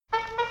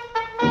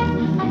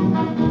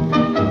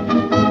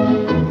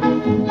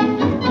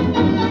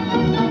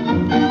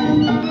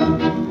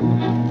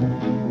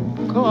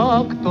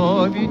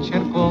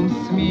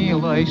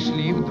дорогой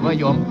шли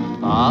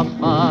вдвоем, а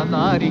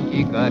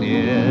фонарики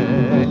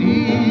горели,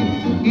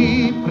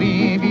 и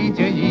при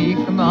виде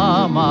их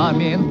на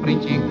момент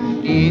притих,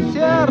 и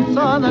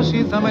сердца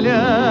наши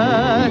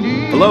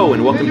замляли. Hello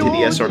and welcome to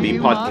the SRB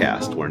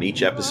podcast, where in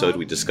each episode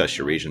we discuss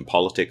Eurasian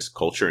politics,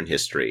 culture, and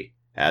history.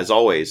 As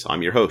always,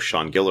 I'm your host,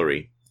 Sean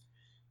Guillory.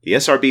 The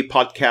SRB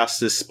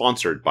podcast is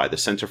sponsored by the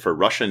Center for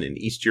Russian and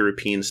East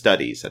European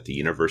Studies at the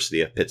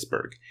University of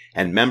Pittsburgh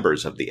and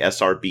members of the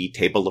SRB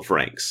Table of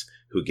Ranks,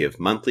 who give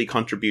monthly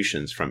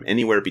contributions from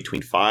anywhere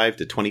between $5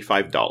 to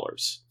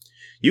 $25.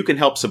 You can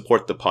help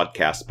support the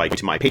podcast by going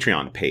to my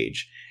Patreon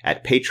page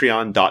at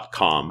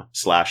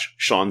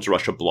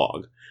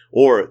patreon.com/Sean'sRussiaBlog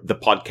or the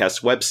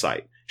podcast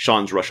website,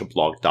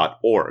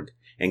 seansrussiablog.org,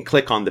 and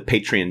click on the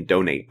Patreon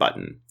donate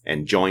button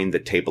and join the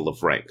Table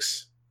of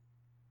Ranks.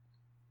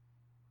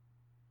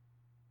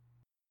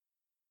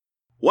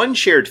 One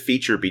shared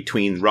feature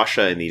between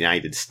Russia and the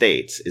United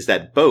States is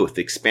that both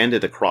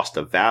expanded across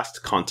a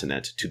vast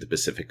continent to the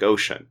Pacific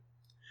Ocean.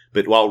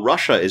 But while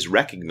Russia is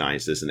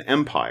recognized as an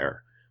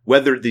empire,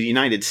 whether the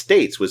United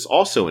States was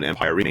also an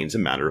empire remains a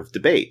matter of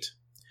debate.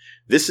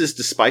 This is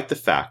despite the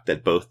fact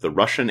that both the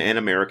Russian and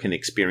American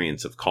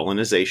experience of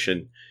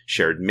colonization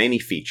shared many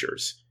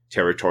features: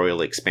 territorial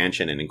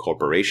expansion and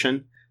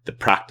incorporation, the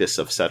practice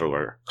of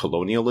settler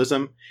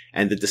colonialism,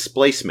 and the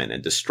displacement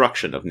and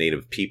destruction of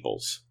native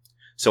peoples.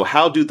 So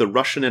how do the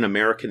Russian and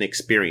American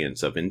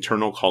experience of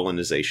internal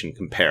colonization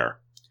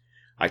compare?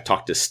 I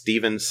talked to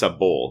Stephen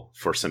Sabol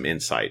for some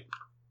insight.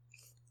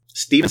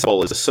 Stephen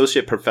Sabol is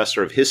Associate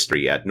Professor of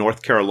History at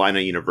North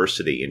Carolina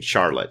University in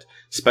Charlotte,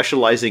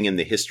 specializing in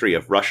the history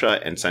of Russia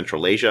and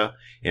Central Asia,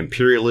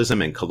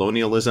 imperialism and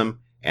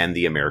colonialism, and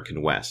the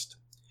American West.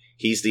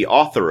 He's the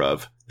author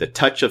of The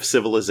Touch of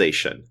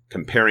Civilization,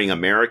 Comparing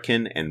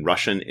American and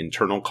Russian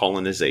Internal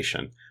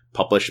Colonization,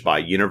 published by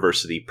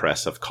University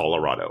Press of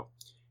Colorado.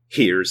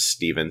 Here's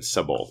Stephen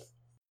Sabol.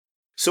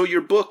 So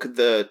your book,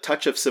 The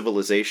Touch of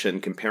Civilization,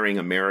 Comparing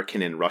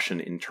American and Russian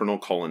Internal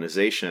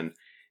Colonization,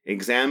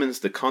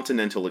 examines the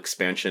continental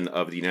expansion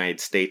of the United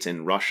States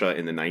and Russia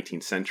in the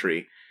 19th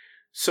century.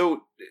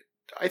 So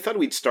I thought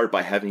we'd start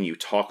by having you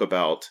talk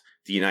about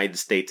the United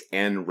States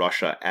and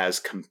Russia as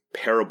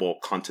comparable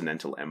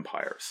continental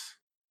empires.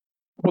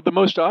 Well, the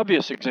most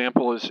obvious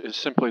example is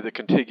simply the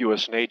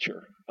contiguous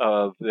nature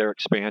of their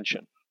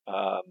expansion.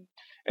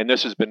 And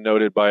this has been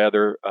noted by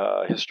other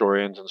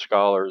historians and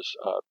scholars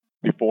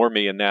before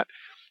me, in that,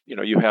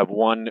 you have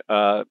one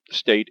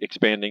state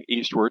expanding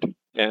eastward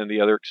and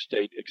the other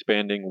state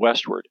expanding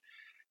westward.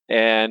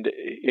 And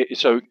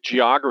so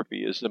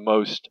geography is the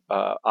most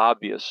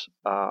obvious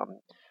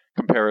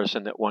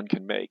comparison that one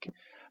can make.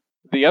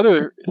 The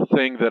other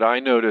thing that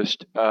I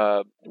noticed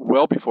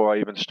well before I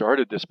even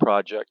started this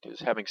project is,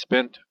 having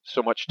spent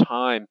so much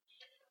time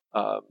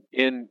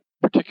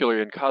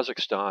particularly in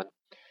Kazakhstan,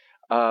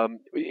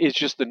 is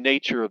just the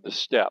nature of the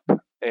steppe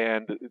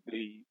and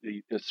the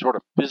sort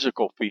of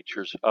physical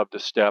features of the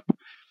steppe.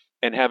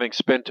 And having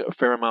spent a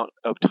fair amount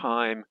of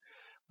time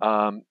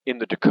in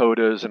the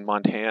Dakotas and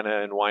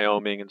Montana and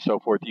Wyoming and so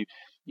forth,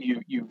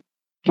 you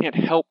can't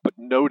help but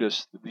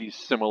notice these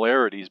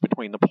similarities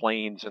between the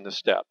plains and the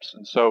steppes.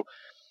 And so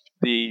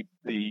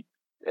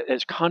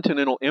as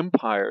continental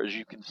empires,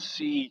 you can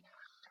see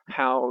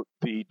how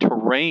the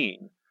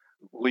terrain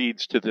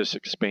leads to this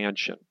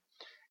expansion.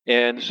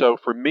 And so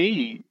for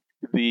me,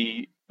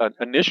 the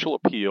initial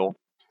appeal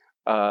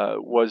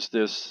was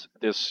this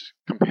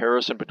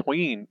comparison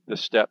between the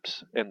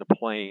steppes and the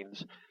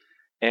plains,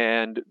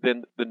 and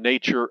then the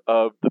nature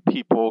of the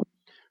people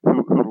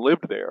who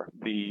lived there,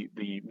 the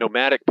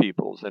nomadic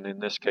peoples, and in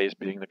this case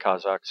being the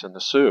Kazakhs and the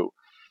Sioux.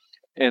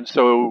 And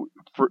so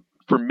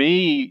for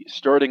me,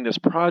 starting this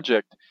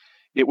project,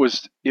 it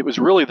was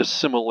really the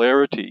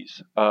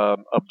similarities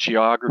of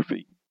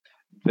geography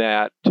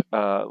that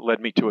led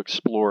me to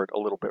explore it a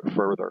little bit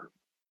further.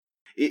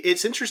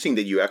 It's interesting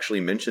that you actually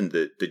mentioned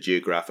the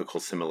geographical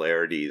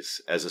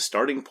similarities as a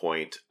starting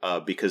point,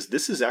 because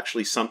this is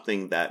actually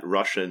something that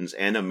Russians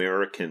and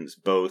Americans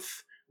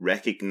both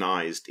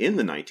recognized in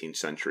the 19th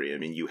century. I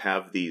mean, you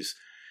have these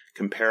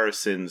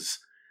comparisons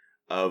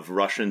of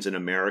Russians and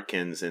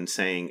Americans and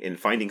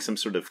finding some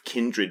sort of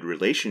kindred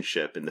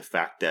relationship in the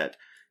fact that,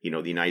 the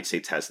United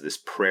States has this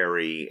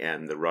prairie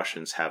and the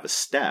Russians have a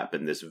steppe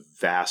and this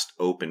vast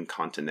open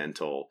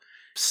continental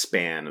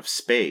span of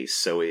space.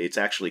 So it's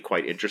actually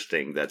quite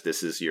interesting that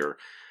this is your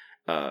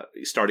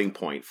starting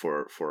point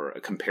for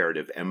a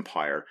comparative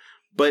empire.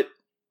 But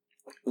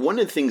one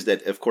of the things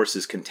that, of course,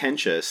 is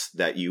contentious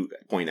that you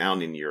point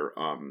out in your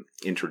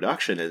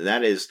introduction, and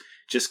that is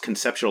just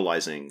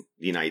conceptualizing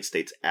the United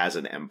States as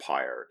an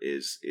empire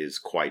is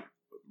quite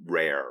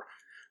rare.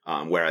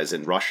 Whereas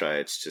in Russia,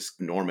 it's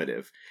just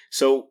normative.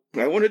 So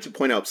I wanted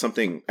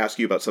to ask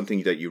you about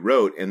something that you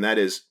wrote, and that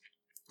is,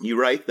 you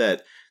write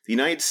that the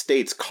United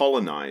States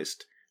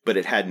colonized, but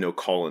it had no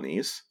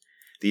colonies.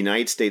 The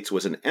United States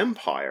was an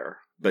empire,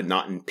 but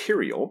not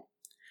imperial.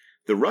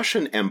 The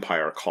Russian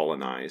Empire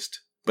colonized,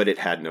 but it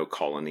had no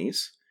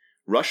colonies.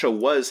 Russia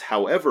was,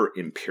 however,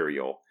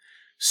 imperial.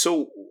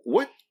 So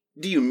what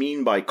do you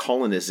mean by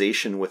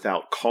colonization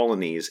without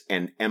colonies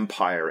and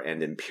empire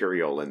and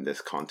imperial in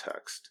this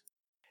context?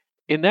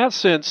 In that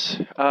sense,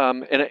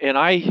 and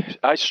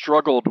I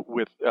struggled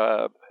with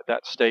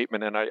that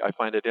statement, and I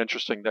find it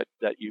interesting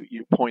that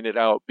you pointed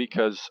out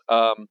because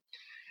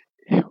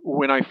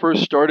when I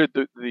first started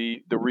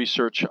the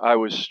research, I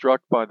was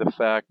struck by the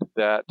fact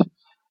that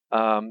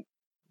um,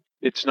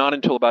 it's not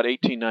until about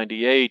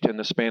 1898 in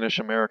the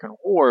Spanish-American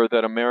War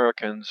that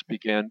Americans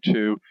began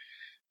to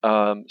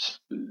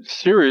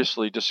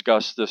seriously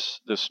discuss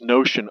this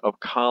notion of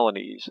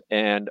colonies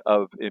and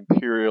of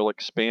imperial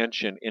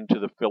expansion into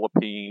the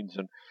Philippines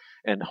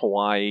and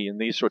Hawaii and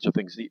these sorts of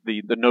things.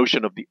 The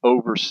notion of the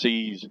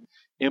overseas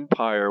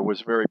empire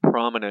was very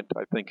prominent,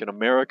 I think, in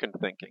American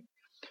thinking.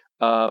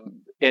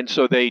 And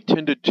so they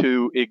tended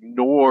to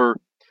ignore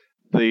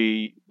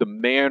the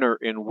manner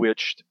in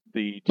which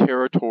the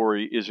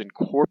territory is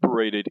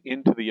incorporated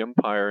into the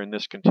empire in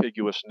this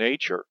contiguous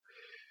nature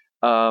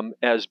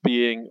as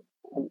being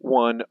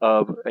one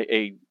of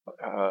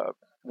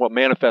well,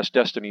 manifest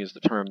destiny is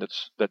the term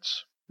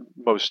that's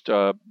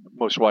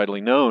most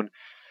widely known.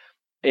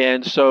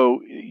 And so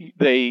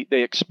they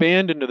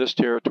expand into this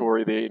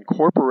territory, they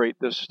incorporate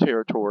this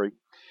territory,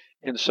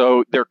 and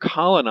so they're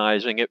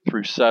colonizing it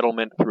through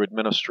settlement, through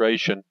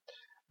administration,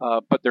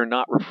 but they're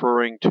not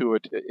referring to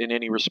it in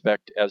any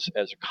respect as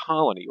a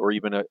colony or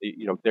even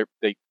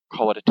they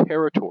call it a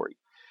territory.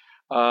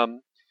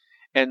 Um,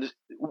 and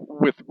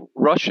with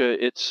Russia,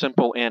 it's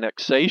simple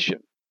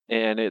annexation,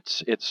 and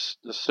it's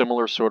a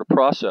similar sort of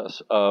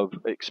process of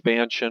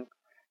expansion,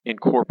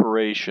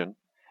 incorporation,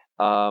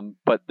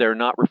 but they're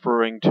not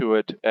referring to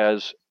it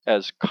as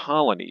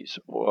colonies,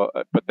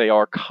 but they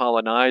are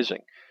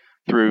colonizing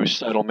through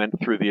settlement,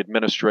 through the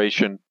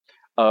administration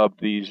of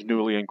these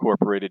newly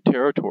incorporated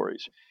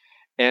territories.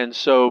 And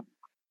so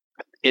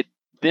it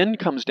then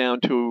comes down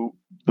to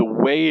the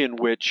way in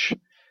which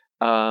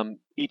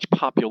each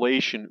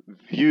population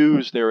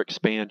views their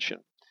expansion.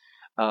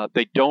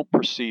 They don't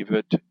perceive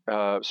it,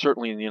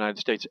 certainly in the United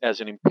States, as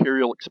an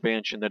imperial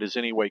expansion that is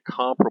any way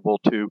comparable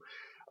to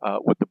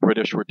what the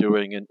British were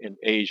doing in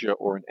Asia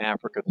or in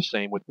Africa, the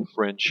same with the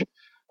French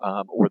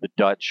or the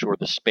Dutch or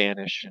the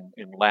Spanish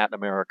in Latin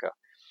America.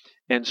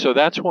 And so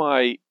that's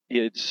why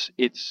it's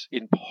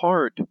in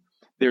part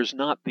there's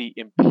not the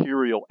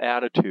imperial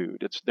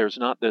attitude. There's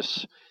not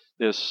this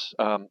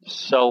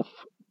self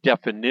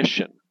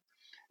definition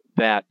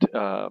that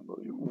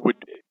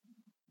would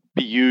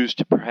be used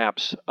to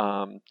perhaps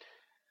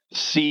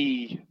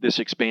see this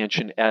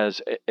expansion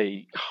as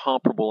a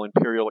comparable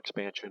imperial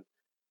expansion,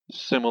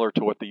 similar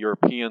to what the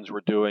Europeans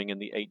were doing in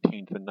the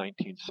 18th and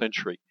 19th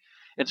century.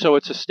 And so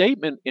it's a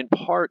statement in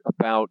part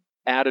about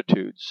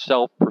attitudes,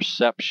 self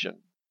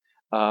perception.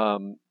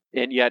 And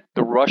yet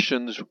the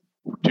Russians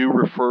do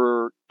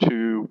refer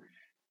to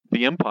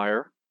the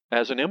empire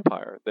as an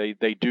empire.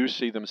 They do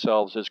see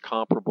themselves as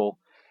comparable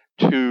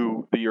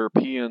to the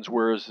Europeans,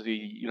 whereas the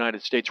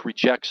United States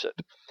rejects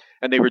it.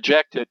 And they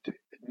reject it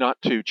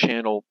not to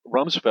channel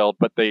Rumsfeld,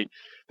 but they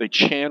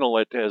channel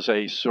it as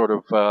a sort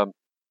of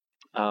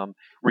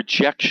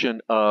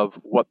rejection of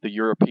what the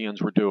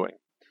Europeans were doing,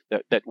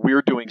 that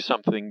we're doing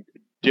something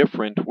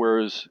different,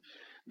 whereas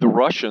the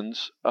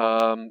Russians,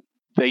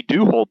 they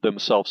do hold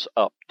themselves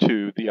up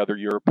to the other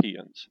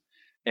Europeans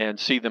and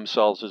see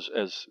themselves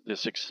as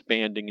this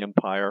expanding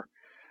empire,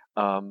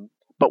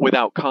 but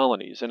without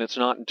colonies. And it's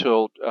not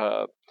until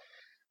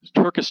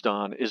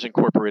Turkestan is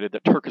incorporated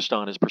that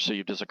Turkestan is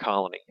perceived as a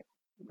colony,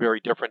 very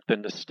different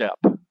than the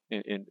steppe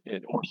in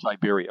or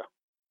Siberia.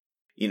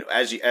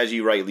 As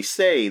you rightly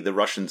say, the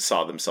Russians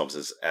saw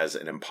themselves as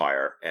an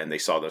empire, and they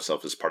saw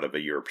themselves as part of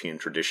a European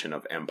tradition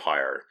of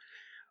empire.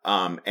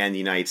 And the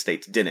United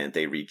States didn't.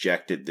 They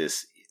rejected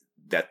this,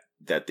 that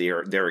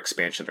their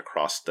expansion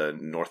across the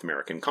North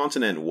American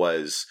continent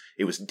was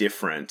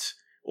different,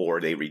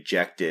 or they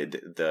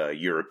rejected the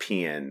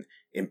European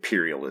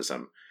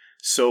imperialism.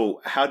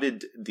 So how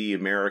did the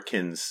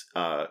Americans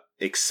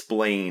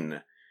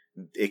explain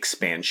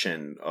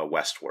expansion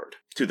westward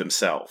to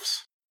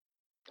themselves?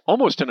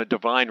 Almost in a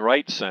divine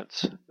right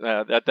sense.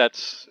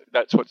 That's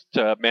what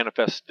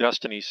Manifest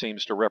Destiny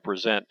seems to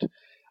represent.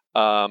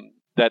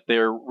 That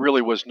there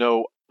really was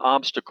no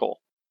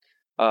obstacle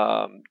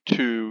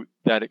to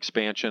that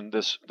expansion.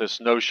 This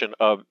notion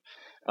of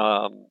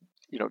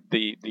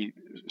the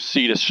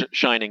sea to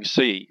shining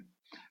sea.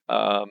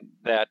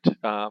 That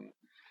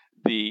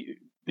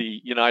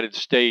the United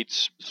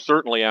States,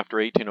 certainly after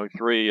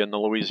 1803 and the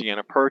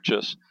Louisiana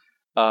Purchase,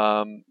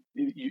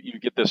 you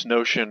get this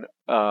notion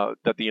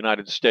that the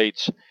United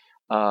States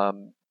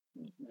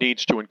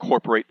needs to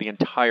incorporate the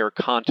entire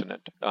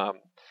continent.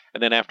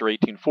 And then after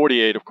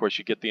 1848, of course,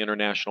 you get the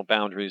international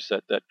boundaries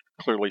that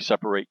clearly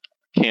separate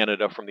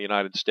Canada from the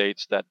United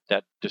States.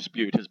 That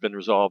dispute has been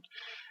resolved.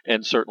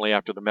 And certainly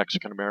after the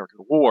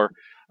Mexican-American War,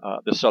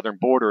 the southern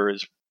border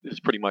is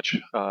pretty much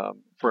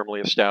firmly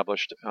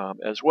established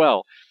as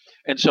well.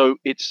 And so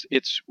it's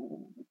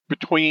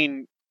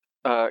between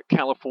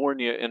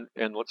California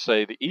and let's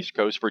say the East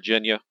Coast,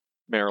 Virginia,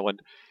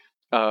 Maryland,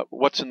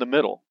 what's in the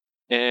middle.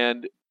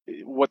 And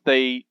what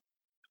they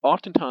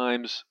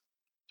oftentimes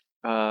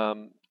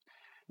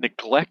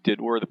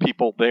neglected were the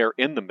people there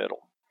in the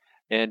middle,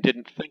 and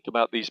didn't think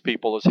about these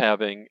people as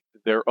having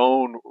their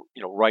own,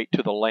 right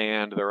to the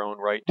land, their own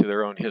right to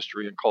their own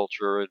history and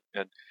culture,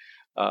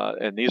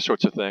 and these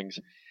sorts of things.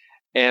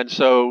 And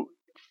so,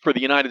 for the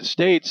United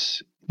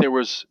States, there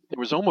was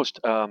almost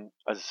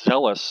a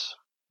zealous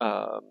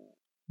um,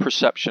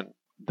 perception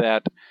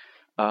that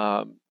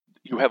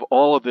you have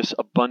all of this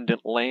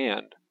abundant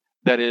land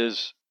that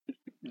is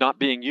not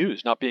being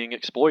used, not being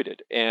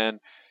exploited, and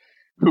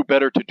who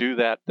better to do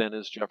that than,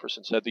 as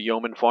Jefferson said, the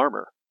yeoman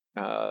farmer,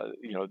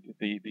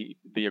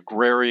 the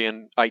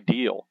agrarian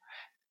ideal.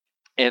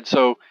 And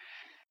so,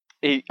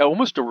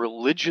 almost a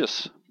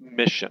religious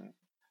mission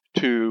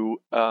to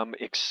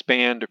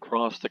expand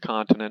across the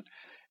continent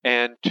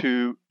and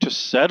to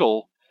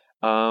settle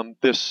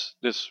this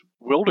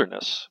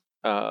wilderness.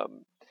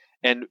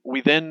 And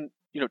we then,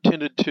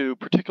 tended to,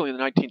 particularly in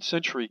the 19th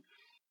century,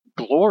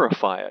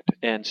 glorify it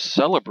and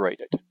celebrate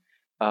it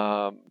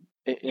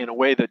in a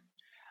way that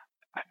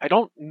I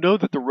don't know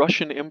that the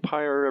Russian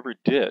Empire ever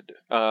did.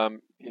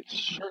 It's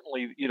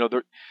certainly,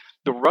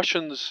 the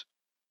Russians,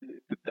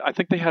 I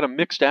think they had a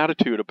mixed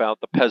attitude about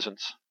the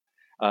peasants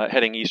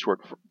heading eastward.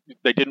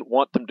 They didn't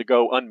want them to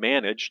go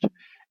unmanaged,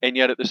 and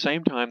yet at the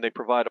same time, they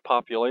provide a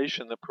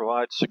population that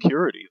provides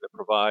security, that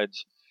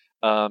provides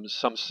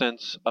some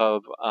sense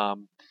of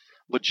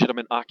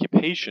legitimate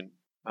occupation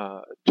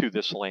to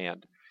this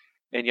land.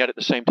 And yet at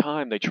the same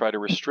time, they try to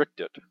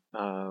restrict it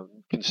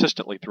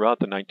consistently throughout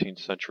the 19th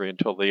century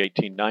until the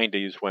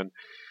 1890s, when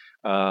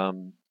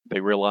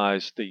they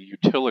realized the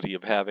utility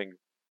of having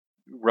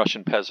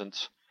Russian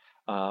peasants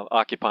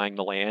occupying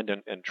the land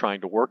and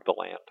trying to work the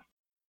land.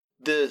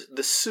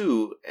 The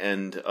Sioux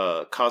and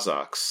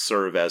Kazakhs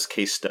serve as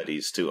case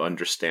studies to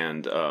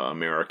understand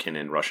American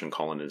and Russian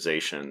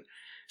colonization.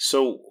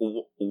 So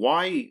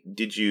why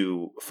did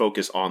you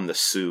focus on the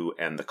Sioux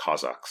and the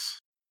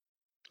Kazakhs?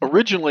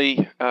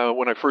 Originally,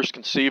 when I first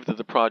conceived of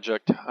the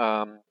project,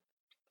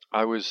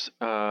 I was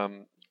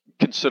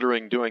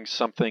considering doing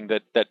something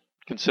that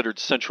considered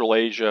Central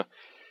Asia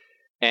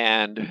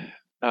and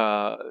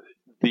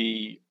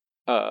the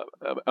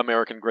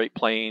American Great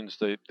Plains,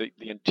 the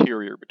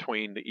interior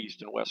between the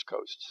east and west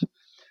coasts,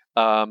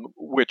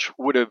 which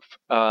would have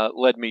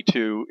led me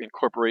to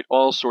incorporate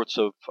all sorts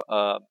of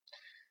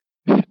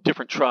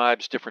different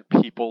tribes, different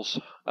peoples,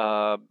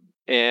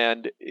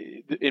 and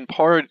in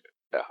part,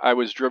 I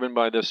was driven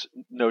by this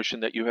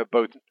notion that you have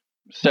both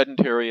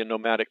sedentary and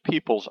nomadic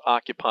peoples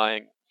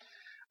occupying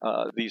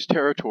these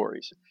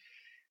territories.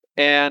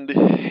 And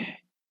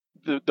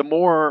the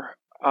more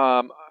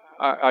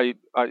I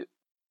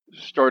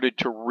started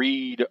to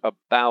read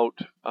about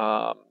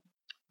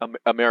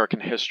American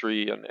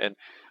history and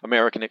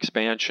American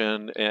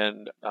expansion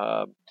and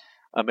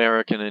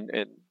American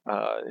and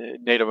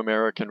Native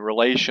American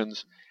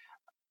relations,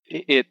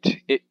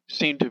 it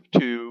seemed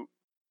to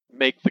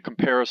make the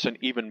comparison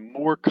even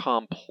more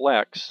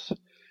complex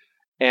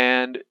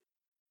and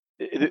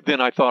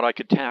than I thought I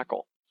could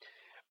tackle.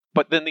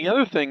 But then the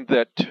other thing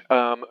that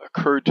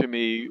occurred to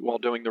me while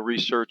doing the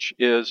research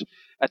is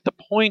at the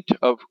point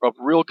of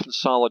real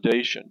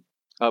consolidation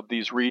of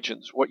these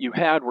regions, what you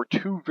had were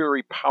two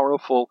very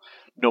powerful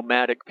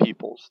nomadic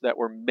peoples that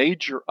were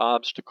major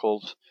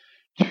obstacles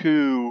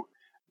to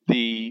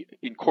the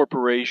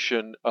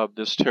incorporation of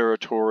this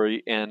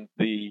territory and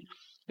the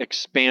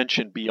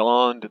expansion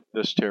beyond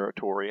this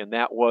territory, and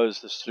that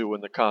was the Sioux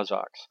and the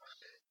Kazakhs.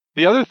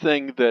 The other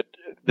thing that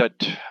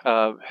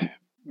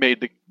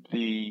made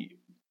the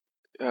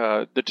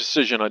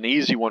decision an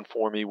easy one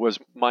for me was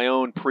my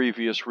own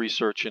previous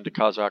research into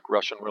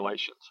Kazakh-Russian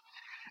relations,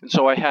 and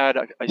so I had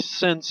a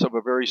sense of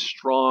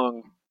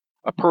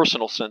a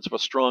personal sense of a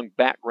strong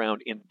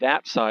background in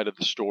that side of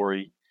the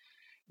story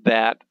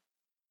that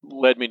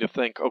led me to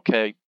think,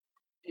 okay,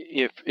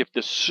 if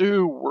the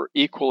Sioux were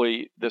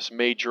equally this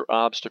major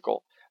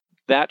obstacle,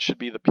 that should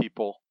be the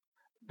people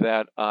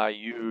that I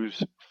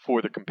use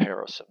for the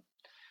comparison.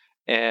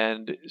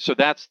 And so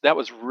that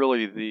was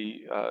really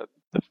the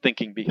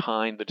thinking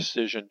behind the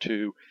decision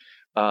to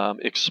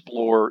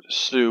explore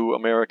Sioux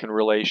American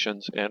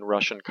relations and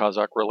Russian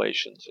Kazakh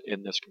relations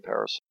in this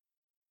comparison.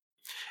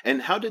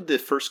 And how did the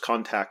first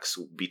contacts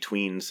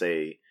between,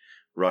 say,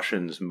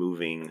 Russians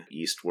moving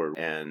eastward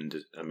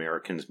and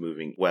Americans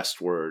moving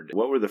westward,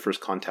 what were the first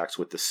contacts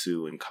with the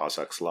Sioux and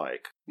Kazakhs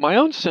like? My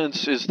own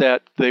sense is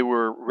that they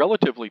were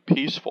relatively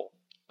peaceful.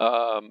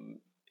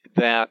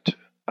 That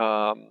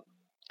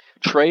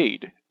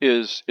trade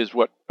is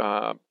what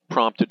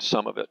prompted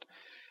some of it,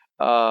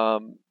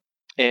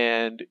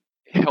 and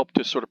helped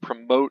to sort of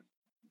promote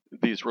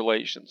these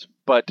relations.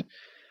 But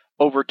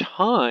over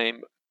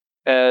time,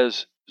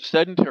 as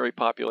sedentary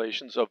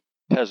populations of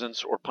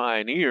peasants or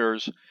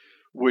pioneers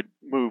would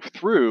move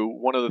through,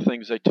 one of the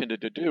things they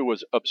tended to do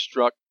was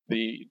obstruct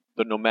the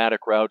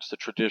nomadic routes, the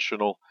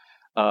traditional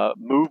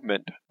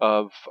movement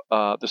of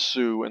the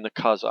Sioux and the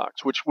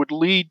Kazakhs, which would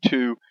lead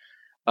to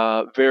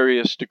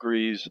various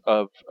degrees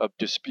of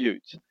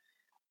disputes.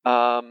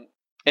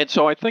 And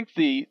so I think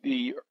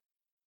the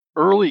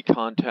early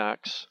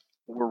contacts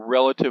were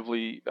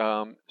relatively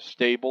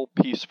stable,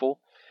 peaceful.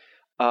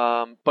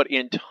 But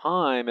in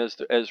time,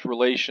 as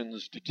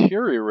relations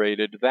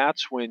deteriorated,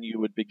 that's when you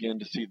would begin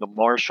to see the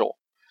martial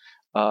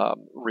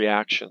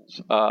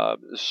reactions.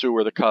 Sioux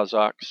or the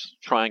Kazakhs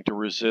trying to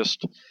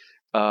resist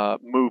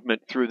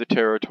movement through the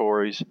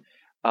territories.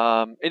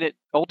 And it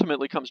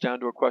ultimately comes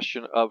down to a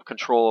question of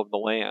control of the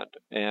land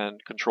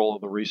and control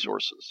of the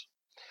resources.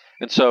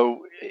 And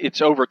so it's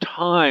over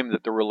time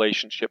that the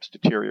relationships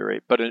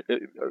deteriorate. But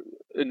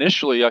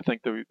initially, I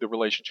think the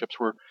relationships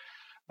were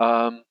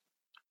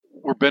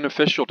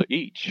beneficial to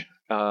each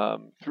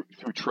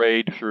through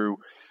trade, through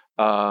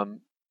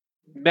um,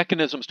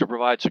 mechanisms to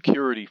provide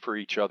security for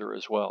each other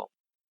as well.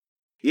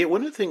 Yeah,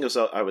 one of the things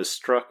I was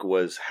struck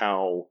was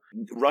how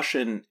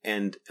Russian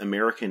and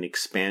American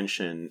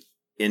expansion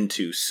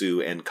into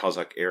Sioux and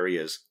Kazakh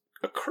areas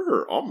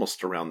occur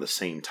almost around the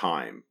same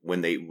time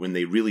when they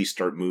really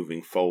start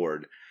moving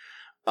forward.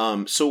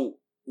 So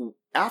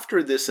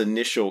after this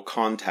initial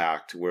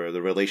contact, where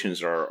the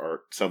relations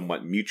are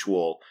somewhat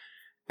mutual,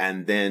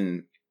 and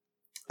then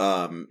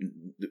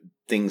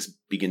things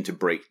begin to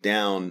break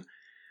down,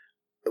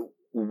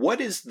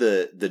 what is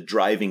the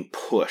driving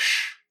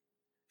push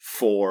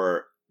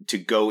to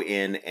go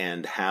in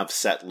and have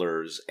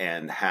settlers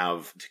and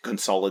have to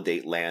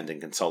consolidate land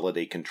and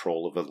consolidate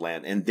control of the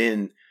land, and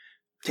then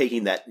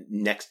taking that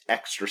next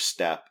extra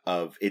step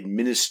of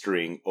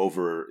administering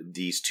over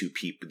these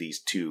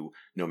two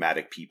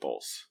nomadic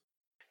peoples?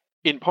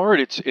 In part,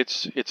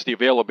 it's the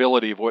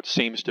availability of what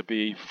seems to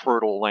be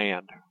fertile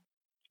land,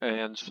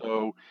 and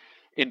so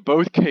in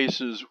both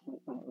cases,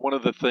 one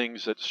of the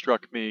things that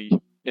struck me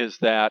is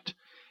that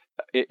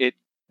it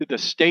the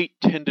state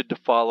tended to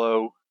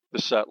follow the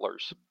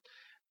settlers,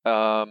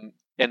 and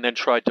then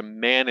tried to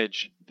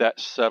manage that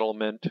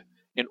settlement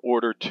in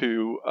order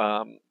to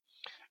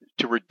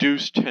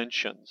reduce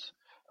tensions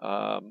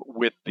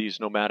with these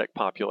nomadic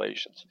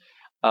populations.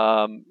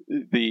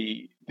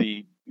 The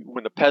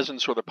when the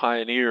peasants or the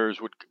pioneers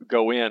would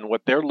go in,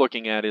 what they're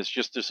looking at is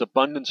just this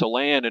abundance of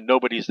land and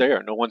nobody's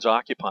there, no one's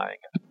occupying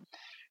it.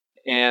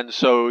 And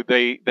so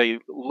they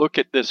look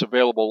at this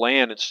available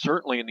land, and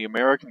certainly in the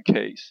American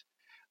case,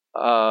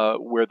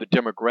 where the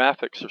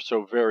demographics are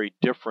so very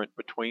different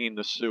between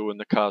the Sioux and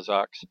the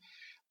Kazakhs,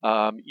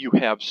 you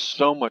have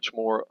so much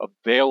more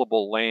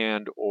available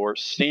land or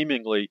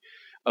seemingly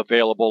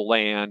available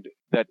land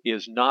that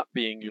is not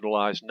being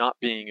utilized, not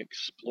being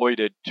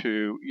exploited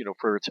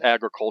for its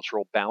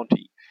agricultural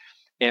bounty.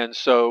 And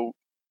so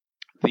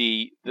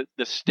the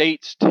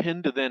states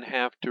tend to then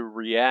have to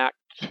react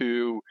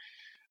to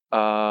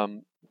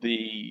um,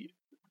 these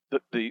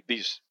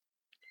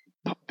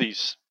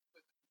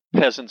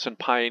peasants and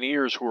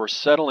pioneers who are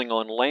settling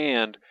on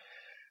land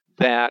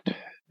that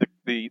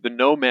the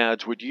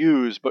nomads would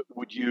use, but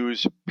would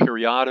use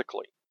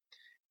periodically.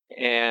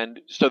 And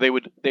so they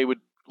would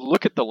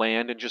look at the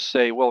land and just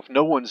say, well, if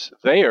no one's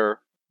there,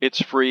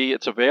 it's free,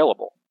 it's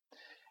available.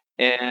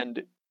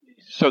 And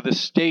so the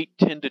state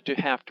tended to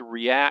have to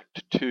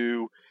react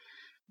to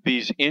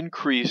these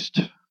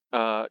increased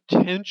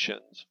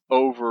tensions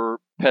over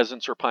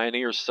peasants or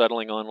pioneers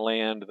settling on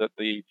land that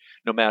the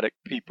nomadic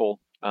people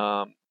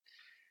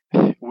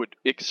would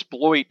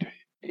exploit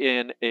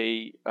in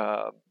a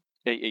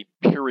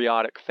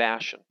periodic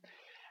fashion.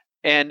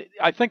 And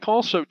I think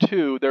also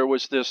too there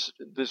was this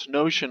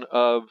notion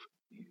of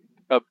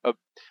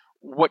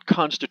what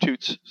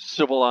constitutes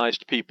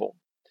civilized people,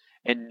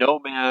 and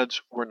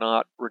nomads were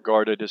not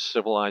regarded as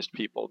civilized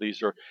people.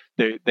 These are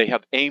they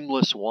have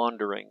aimless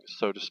wanderings,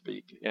 so to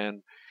speak,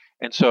 and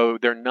so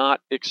they're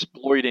not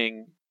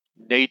exploiting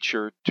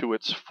nature to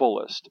its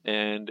fullest,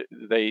 and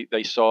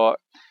they saw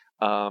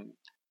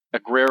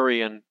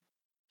agrarian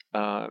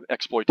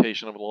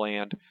exploitation of the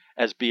land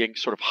as being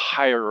sort of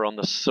higher on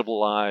the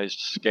civilized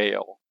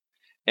scale.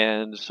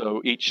 And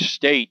so each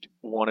state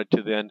wanted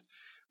to then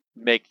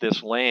make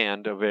this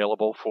land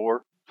available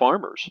for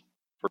farmers,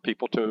 for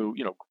people to,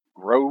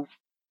 grow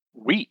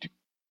wheat,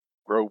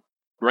 grow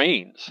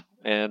grains.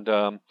 And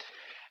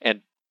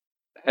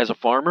as a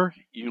farmer,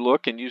 you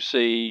look and you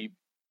see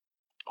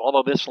all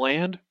of this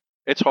land,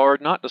 it's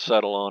hard not to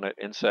settle on it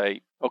and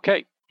say,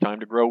 okay, time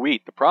to grow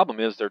wheat. The problem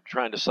is they're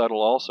trying to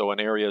settle also in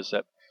areas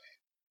that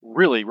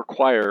really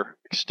require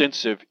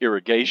extensive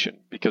irrigation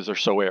because they're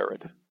so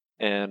arid,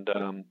 and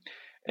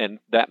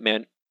that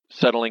meant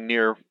settling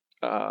near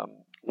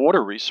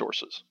water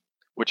resources,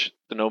 which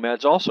the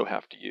nomads also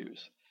have to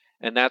use,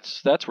 and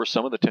that's where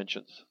some of the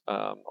tensions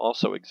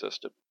also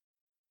existed.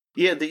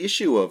 Yeah, the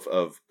issue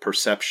of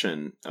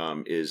perception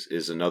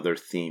is another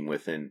theme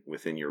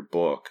within your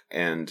book,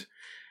 and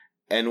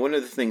one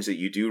of the things that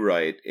you do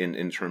write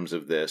in terms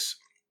of this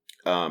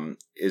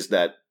is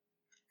that,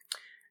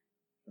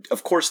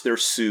 of course,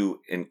 there's Sioux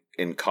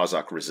and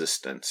Kazakh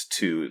resistance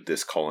to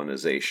this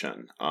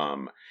colonization,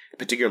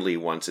 particularly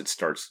once it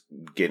starts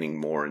getting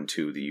more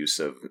into the use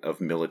of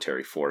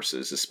military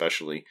forces,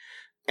 especially.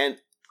 And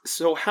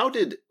so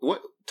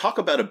talk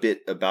about a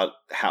bit about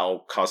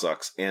how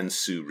Kazakhs and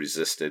Sioux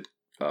resisted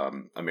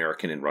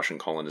American and Russian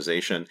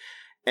colonization.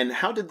 And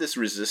how did this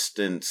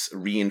resistance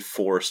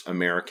reinforce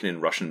American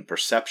and Russian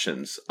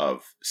perceptions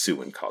of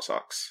Sioux and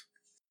Cossacks?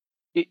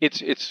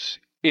 It's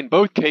in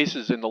both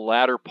cases in the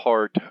latter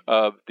part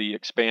of the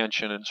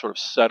expansion and sort of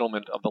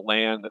settlement of the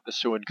land that the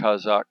Sioux and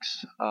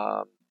Cossacks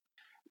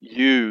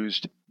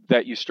used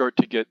that you start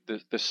to get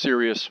the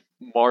serious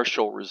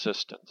martial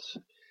resistance.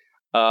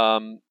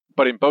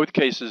 But in both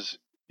cases,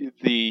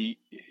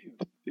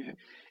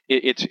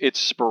 it's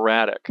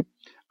sporadic.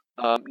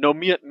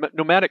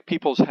 Nomadic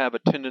peoples have a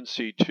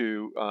tendency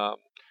to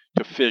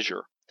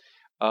fissure.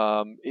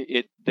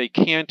 They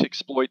can't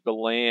exploit the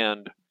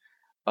land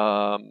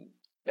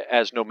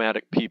as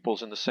nomadic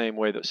peoples in the same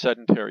way that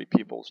sedentary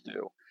peoples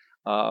do.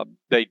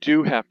 They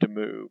do have to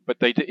move, but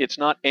it's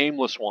not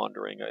aimless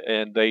wandering,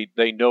 and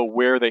they know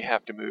where they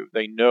have to move.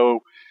 They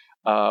know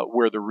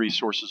where the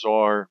resources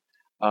are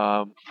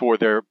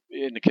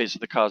in the case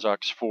of the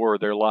Cossacks, for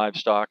their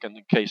livestock. In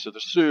the case of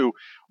the Sioux,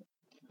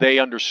 they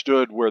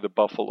understood where the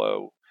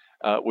buffalo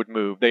would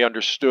move. They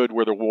understood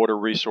where the water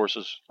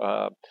resources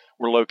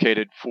were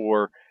located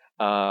for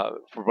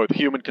both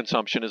human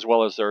consumption as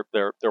well as their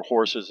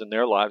horses and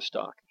their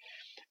livestock.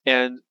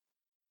 And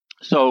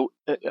so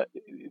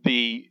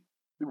the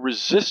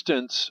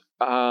resistance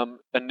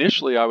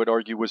initially, I would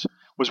argue, was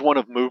one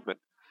of movement.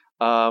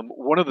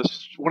 One of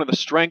the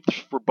strengths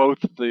for both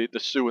the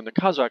Sioux and the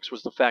Cossacks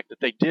was the fact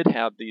that they did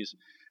have these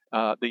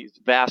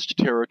vast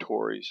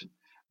territories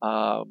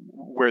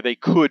where they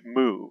could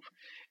move,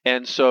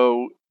 and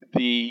so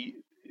the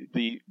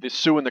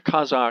Sioux and the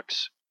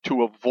Cossacks,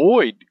 to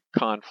avoid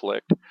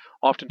conflict,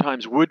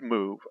 oftentimes would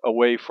move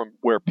away from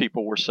where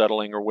people were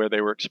settling or where they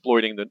were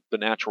exploiting the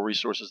natural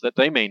resources that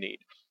they may need.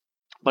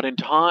 But in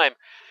time,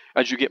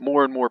 as you get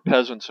more and more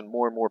peasants and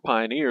more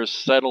pioneers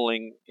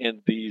settling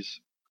in these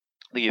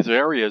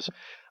areas,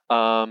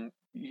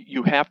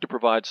 you have to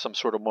provide some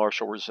sort of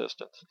martial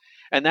resistance,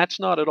 and that's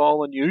not at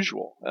all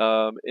unusual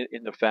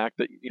in the fact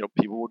that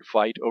people would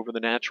fight over the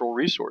natural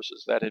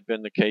resources. That had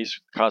been the case: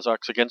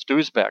 Kazakhs against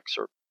Uzbeks,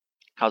 or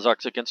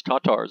Kazakhs against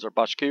Tatars, or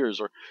Bashkirs,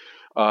 or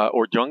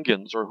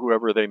Jungans, or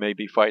whoever they may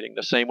be fighting.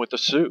 The same with the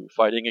Sioux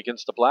fighting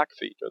against the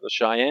Blackfeet or the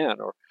Cheyenne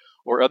or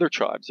other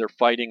tribes. They're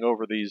fighting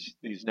over these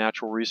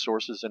natural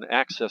resources and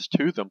access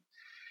to them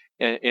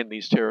in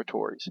these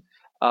territories.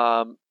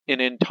 And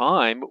in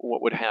time,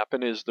 what would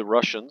happen is the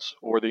Russians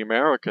or the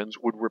Americans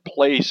would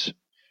replace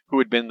who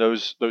had been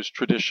those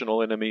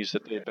traditional enemies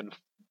that they've been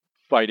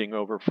fighting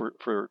over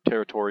for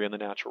territory and the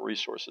natural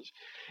resources.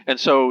 And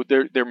so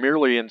they're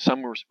merely, in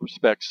some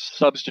respects,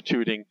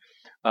 substituting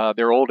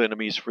their old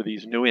enemies for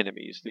these new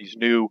enemies, these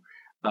new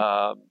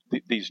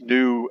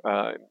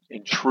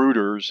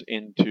intruders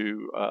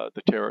into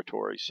the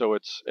territory. So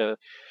it's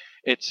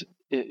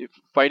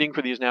fighting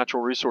for these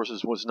natural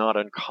resources was not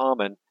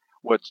uncommon.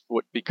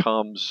 What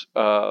becomes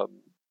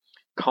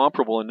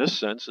comparable in this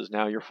sense is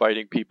now you're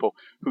fighting people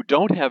who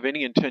don't have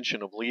any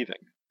intention of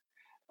leaving,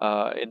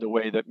 in the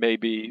way that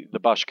maybe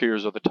the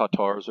Bashkirs or the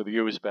Tatars or the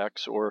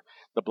Uzbeks or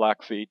the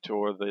Blackfeet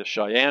or the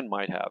Cheyenne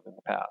might have in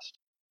the past.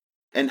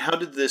 And how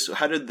did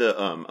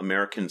the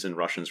Americans and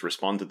Russians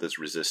respond to this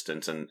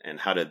resistance, and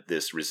how did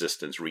this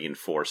resistance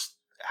reinforce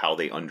how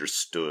they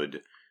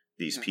understood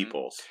these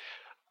peoples?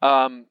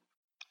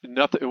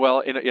 Nothing.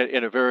 Well,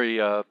 in a very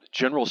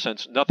general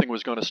sense, nothing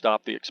was going to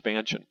stop the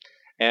expansion,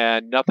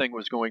 and nothing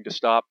was going to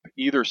stop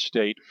either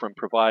state from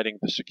providing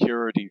the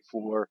security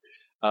for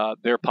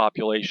their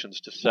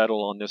populations to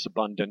settle on this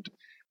abundant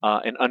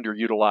and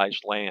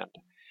underutilized land.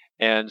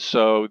 And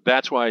so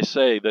that's why I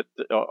say that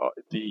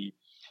the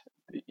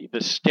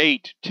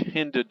state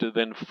tended to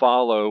then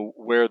follow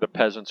where the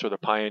peasants or the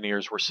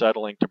pioneers were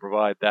settling to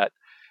provide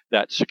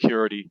that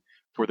security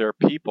for their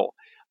people.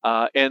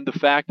 And the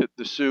fact that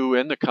the Sioux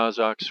and the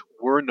Cossacks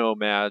were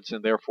nomads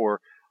and therefore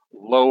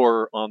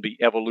lower on the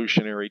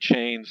evolutionary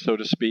chain, so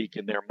to speak,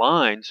 in their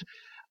minds,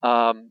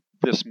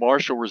 this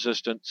martial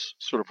resistance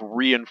sort of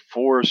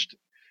reinforced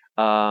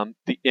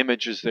the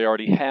images they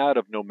already had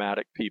of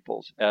nomadic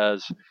peoples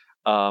as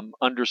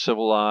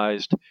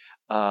undercivilized,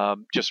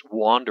 just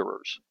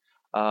wanderers,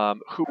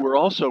 who were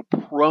also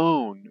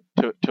prone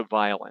to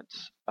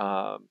violence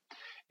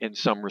in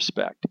some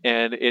respect.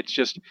 And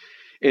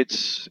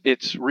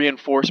it's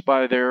reinforced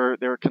by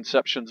their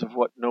conceptions of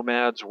what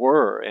nomads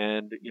were.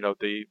 And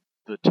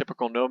the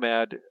typical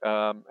nomad,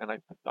 and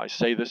I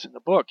say this in the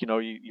book,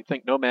 you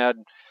think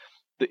nomadic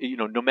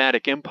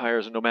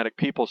empires and nomadic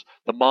peoples,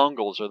 the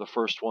Mongols are the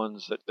first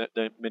ones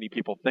that many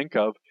people think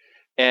of,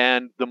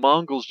 and the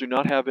Mongols do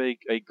not have a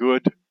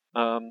good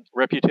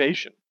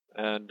reputation,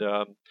 and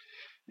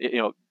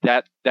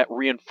that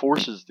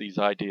reinforces these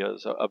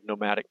ideas of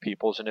nomadic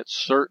peoples, and it's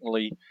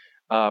certainly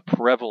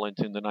prevalent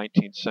in the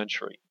 19th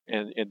century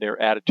in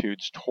their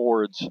attitudes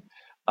towards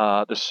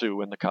the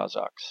Sioux and the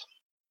Cossacks.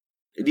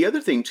 The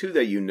other thing, too,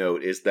 that you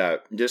note is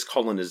that this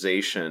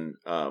colonization,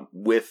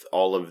 with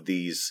all of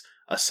these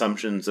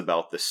assumptions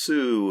about the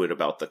Sioux and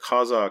about the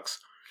Cossacks,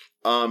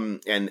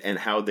 and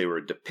how they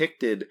were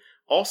depicted,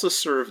 also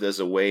served as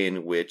a way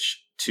in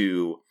which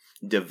to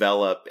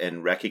develop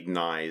and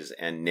recognize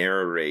and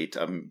narrate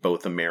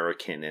both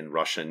American and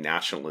Russian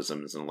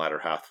nationalisms in the latter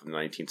half of the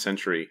 19th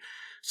century.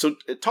 So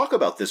talk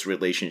about this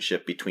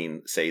relationship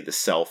between, say, the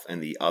self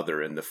and the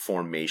other and the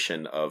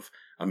formation of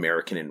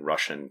American and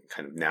Russian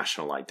kind of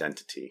national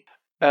identity.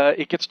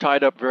 It gets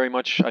tied up very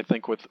much, I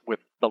think, with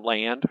the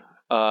land.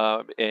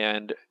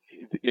 And,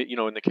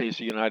 in the case of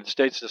the United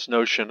States, this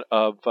notion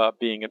of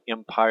being an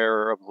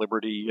empire of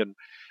liberty and,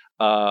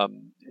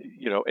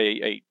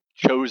 a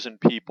chosen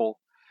people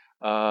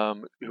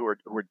who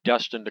are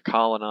destined to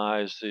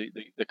colonize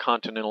the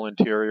continental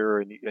interior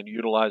and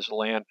utilize the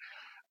land.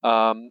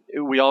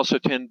 We also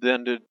tend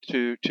then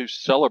to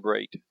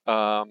celebrate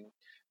the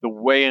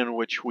way in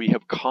which we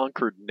have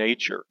conquered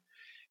nature.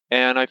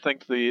 And I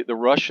think the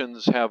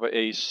Russians have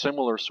a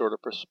similar sort of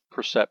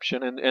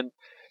perception, and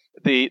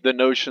the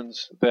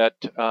notions that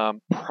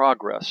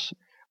progress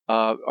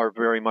are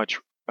very much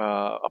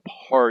a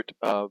part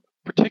of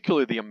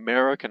particularly the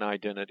American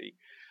identity,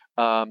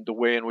 the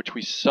way in which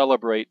we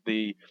celebrate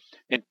the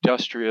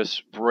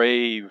industrious,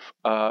 brave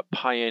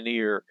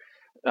pioneer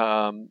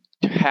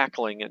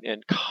tackling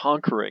and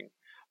conquering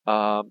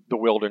the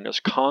wilderness,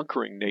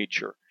 conquering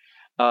nature.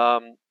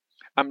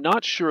 I'm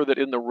not sure that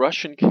in the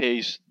Russian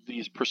case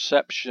these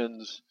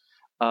perceptions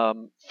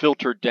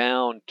filter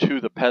down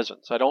to the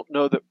peasants. I don't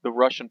know that the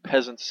Russian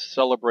peasants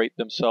celebrate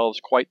themselves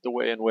quite the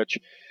way in which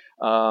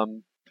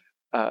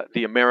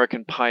the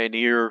American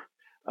pioneer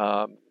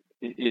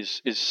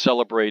is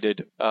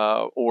celebrated,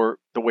 or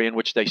the way in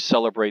which they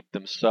celebrate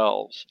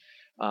themselves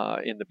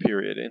in the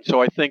period. And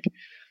so I think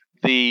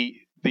the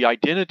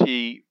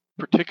identity,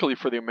 particularly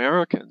for the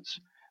Americans,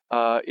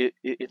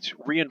 it's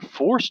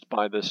reinforced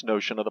by this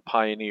notion of the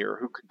pioneer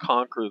who can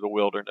conquer the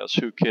wilderness,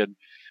 who can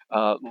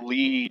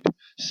lead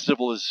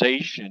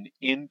civilization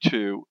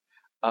into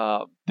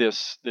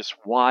this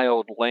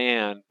wild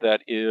land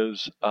that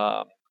is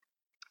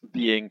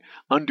being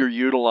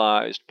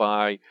underutilized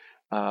by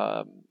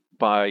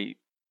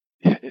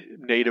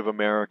Native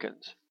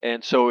Americans,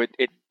 and so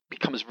it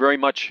becomes very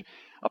much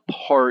a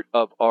part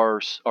of our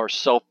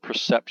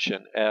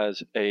self-perception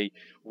as a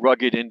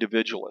rugged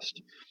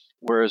individualist,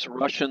 whereas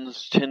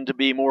Russians tend to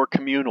be more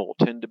communal,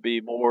 tend to be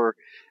more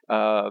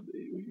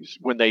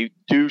when they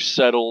do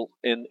settle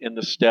in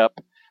the steppe,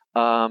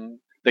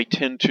 they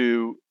tend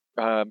to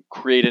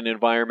create an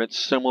environment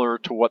similar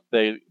to what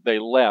they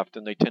left,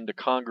 and they tend to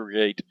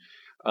congregate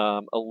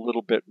a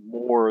little bit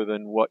more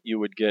than what you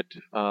would get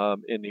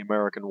in the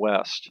American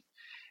West.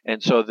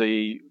 And so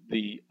the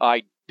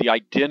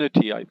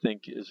identity, I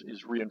think,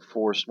 is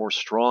reinforced more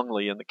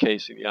strongly in the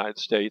case of the United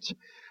States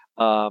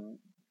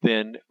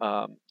than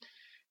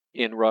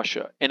in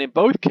Russia. And in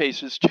both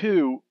cases,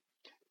 too,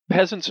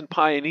 peasants and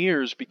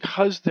pioneers,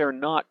 because they're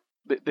not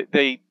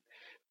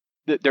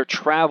they're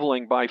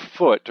traveling by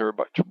foot or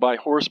by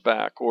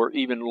horseback or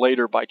even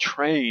later by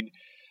train,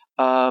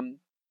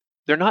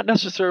 they're not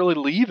necessarily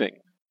leaving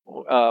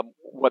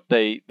what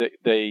they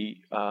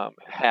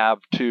have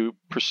to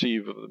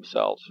perceive of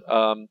themselves.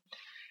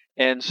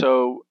 And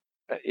so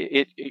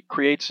it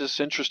creates this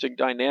interesting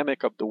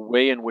dynamic of the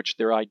way in which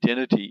their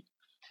identity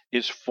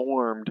is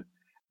formed.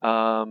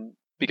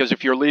 Because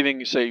if you're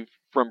leaving, say,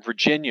 from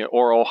Virginia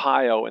or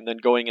Ohio and then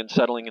going and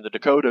settling in the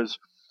Dakotas,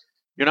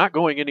 you're not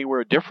going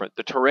anywhere different.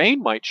 The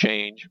terrain might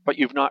change, but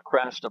you've not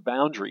crossed a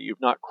boundary.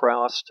 You've not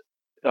crossed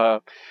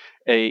a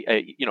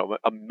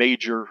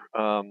major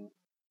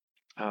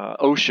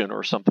ocean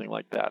or something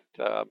like that.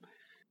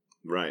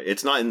 Right.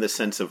 It's not in the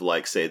sense of,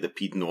 like, say, the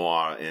Pied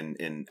Noir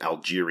in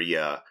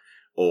Algeria,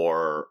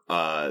 or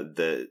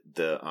the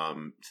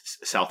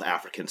South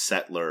African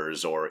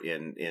settlers, or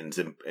in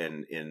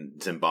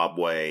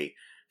Zimbabwe,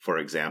 for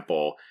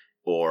example,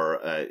 or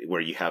where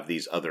you have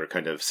these other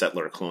kind of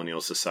settler colonial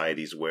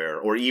societies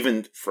or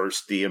even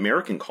first the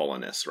American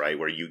colonists, right,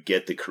 where you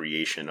get the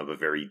creation of a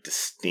very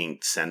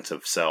distinct sense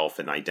of self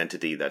and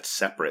identity that's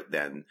separate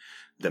than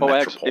the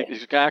metropole.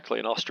 Exactly.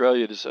 And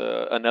Australia is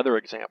another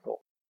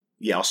example.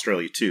 Yeah,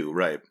 Australia too,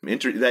 right.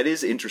 That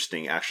is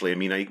interesting, actually. I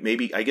mean,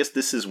 I guess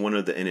this is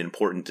an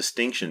important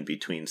distinction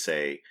between,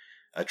 say,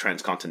 a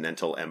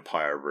transcontinental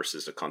empire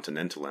versus a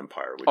continental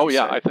empire.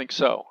 I think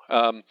so.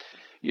 When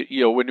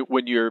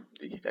you're,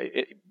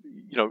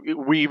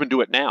 we even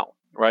do it now,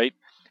 right?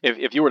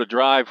 If you were to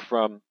drive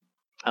from,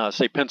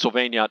 say,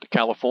 Pennsylvania out to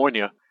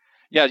California,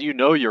 yeah,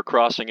 you're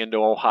crossing into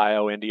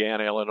Ohio,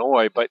 Indiana,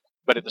 Illinois, but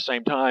at the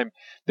same time,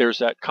 there's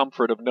that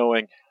comfort of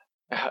knowing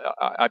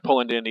I pull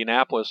into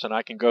Indianapolis and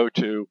I can go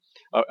to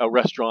a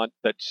restaurant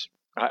that's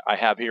I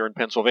have here in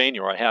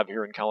Pennsylvania or I have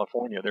here in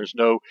California. There's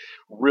no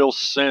real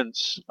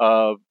sense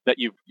of that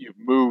you've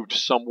moved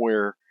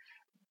somewhere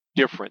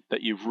different,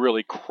 that you've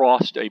really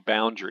crossed a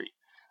boundary.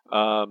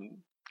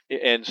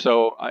 And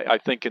so I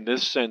think in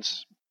this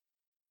sense,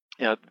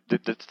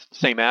 the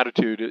same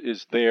attitude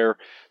is there.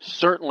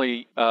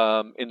 Certainly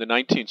in the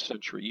 19th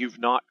century, you've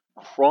not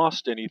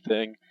crossed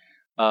anything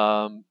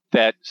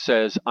that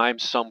says I'm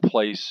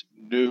someplace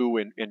new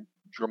and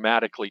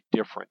dramatically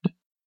different.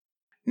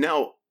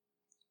 Now,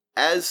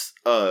 as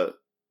a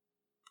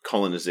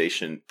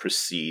colonization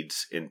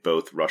proceeds in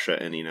both Russia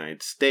and the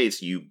United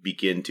States, you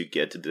begin to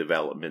get to the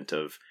development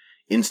of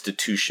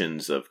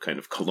institutions of kind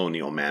of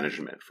colonial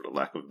management, for the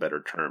lack of a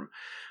better term.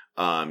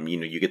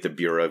 You get the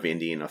Bureau of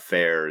Indian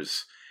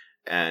Affairs,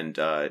 and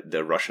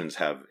the Russians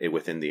have,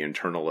 within the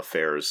Internal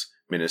Affairs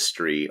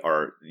Ministry,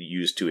 are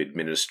used to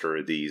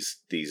administer these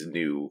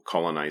new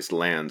colonized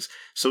lands.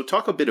 So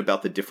talk a bit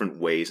about the different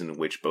ways in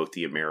which both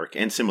the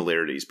American, and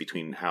similarities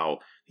between how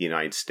the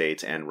United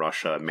States and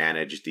Russia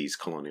managed these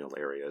colonial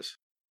areas.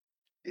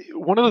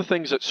 One of the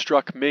things that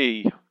struck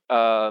me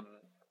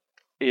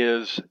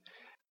is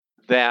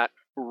that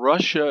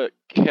Russia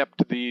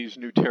kept these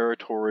new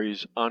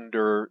territories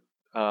under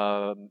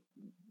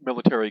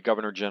military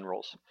governor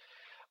generals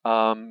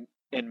and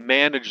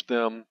managed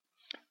them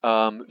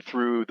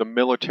through the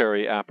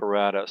military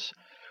apparatus,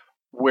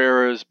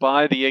 whereas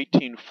by the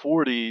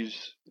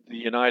 1840s, the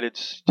United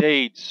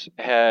States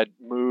had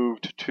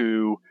moved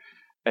to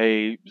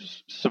a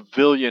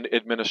civilian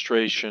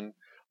administration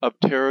of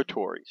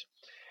territories.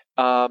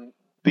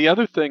 The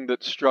other thing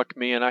that struck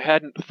me, and I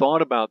hadn't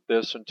thought about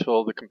this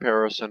until the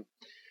comparison,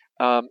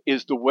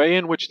 is the way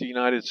in which the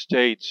United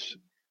States,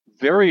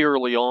 very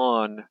early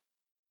on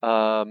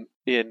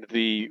in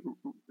the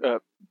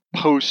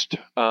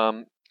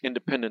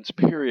post-independence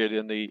period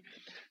in the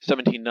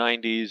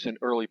 1790s and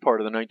early part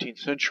of the 19th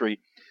century,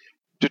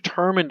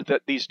 determined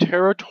that these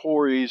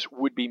territories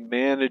would be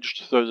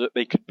managed so that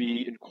they could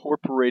be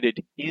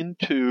incorporated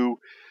into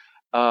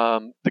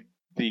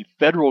the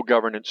federal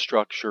governance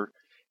structure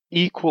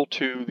equal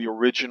to the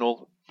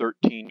original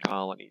 13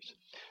 colonies.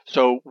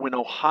 So when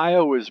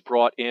Ohio is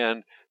brought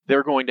in,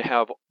 they're going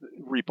to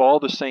reap all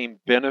the same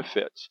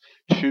benefits.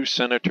 2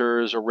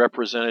 senators, a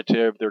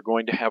representative, they're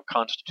going to have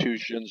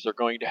constitutions, they're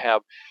going to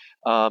have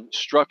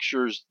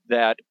structures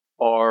that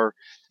are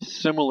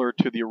similar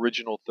to the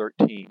original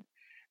 13.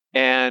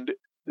 And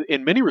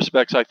in many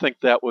respects, I think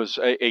that was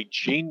a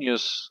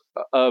genius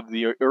of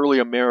the early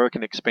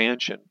American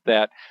expansion,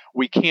 that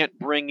we can't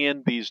bring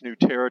in these new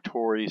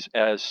territories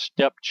as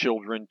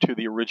stepchildren to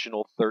the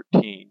original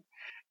 13.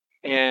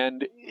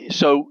 And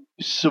so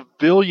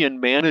civilian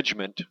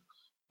management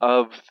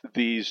of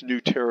these new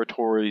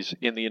territories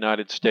in the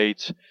United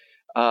States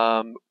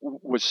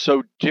was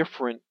so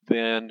different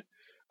than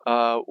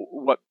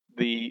what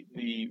the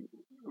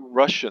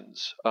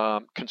Russians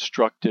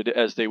constructed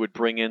as they would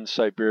bring in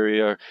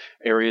Siberia,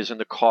 areas in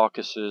the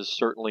Caucasus,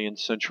 certainly in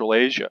Central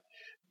Asia,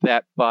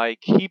 that by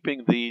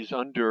keeping these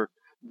under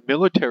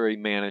military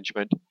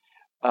management,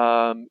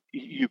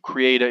 you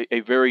create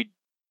a very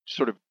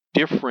sort of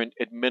different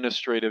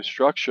administrative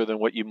structure than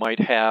what you might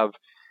have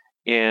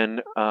in,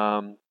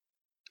 for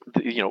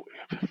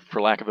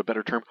lack of a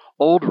better term,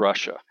 old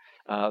Russia,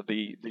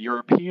 the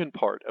European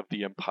part of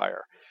the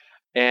empire.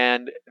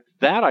 And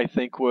that, I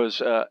think,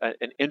 was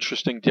an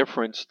interesting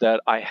difference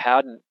that I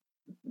hadn't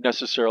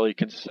necessarily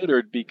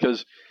considered,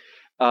 because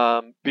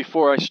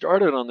before I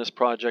started on this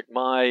project,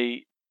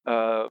 my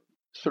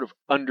sort of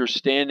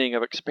understanding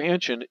of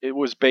expansion, it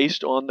was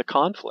based on the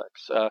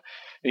conflicts,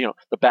 the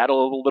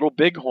Battle of the Little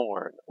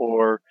Bighorn,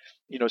 or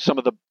some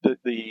of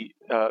the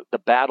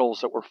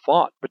battles that were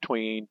fought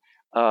between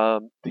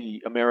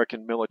the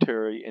American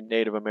military and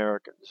Native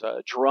Americans,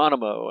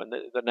 Geronimo and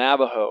the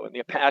Navajo and the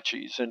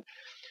Apaches. And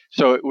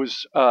so it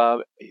was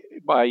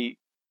my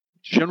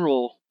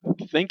general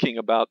thinking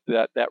about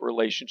that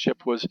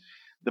relationship was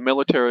the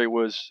military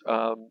was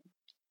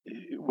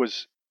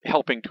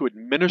helping to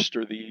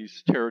administer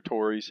these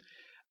territories,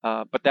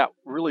 but that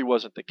really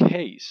wasn't the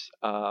case.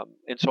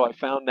 And so I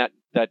found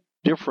that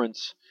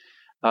difference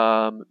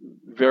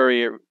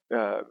very,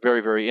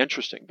 very, very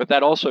interesting. But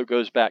that also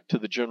goes back to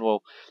the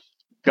general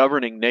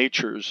governing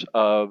natures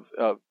of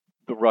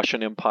the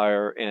Russian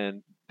Empire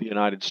and the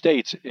United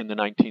States in the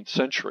 19th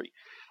century.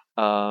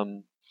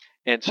 And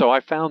so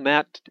I found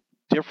that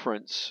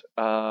difference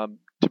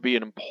to be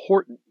an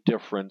important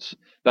difference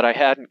that I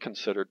hadn't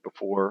considered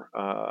before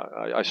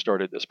I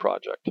started this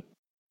project.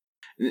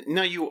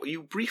 Now,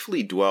 you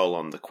briefly dwell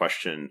on the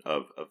question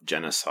of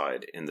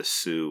genocide in the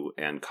Sioux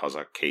and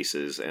Kazakh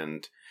cases,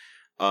 and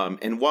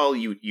while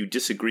you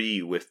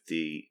disagree with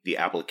the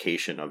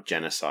application of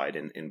genocide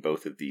in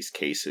both of these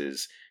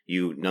cases,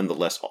 you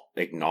nonetheless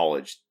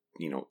acknowledge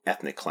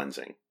ethnic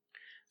cleansing.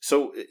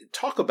 So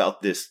talk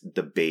about this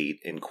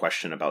debate in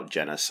question about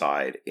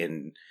genocide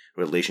in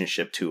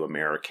relationship to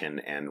American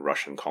and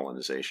Russian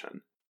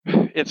colonization.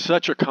 It's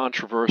such a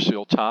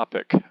controversial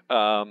topic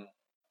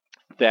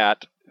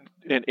that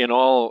in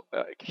all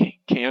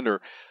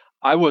candor,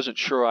 I wasn't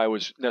sure I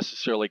was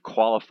necessarily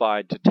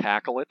qualified to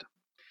tackle it.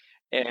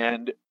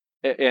 And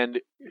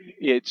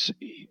it's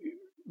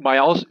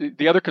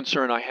the other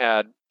concern I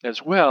had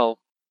as well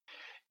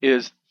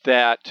is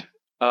that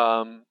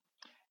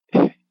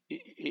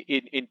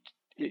in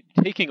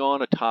taking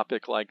on a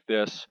topic like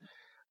this,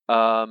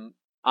 I'm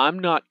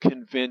not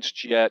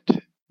convinced yet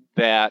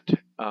that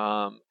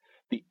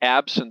the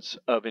absence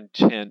of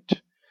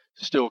intent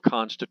still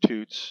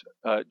constitutes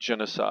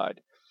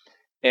genocide.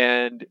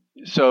 And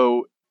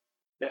so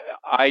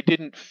I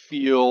didn't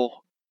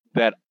feel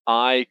that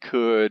I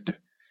could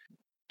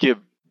give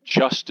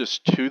justice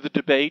to the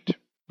debate,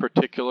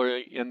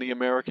 particularly in the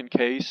American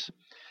case.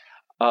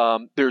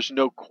 There's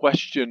no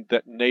question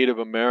that Native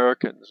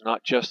Americans,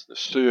 not just the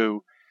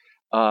Sioux,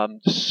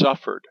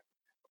 suffered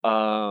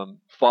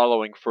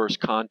following first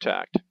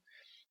contact,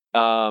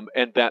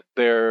 and that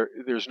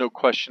there's no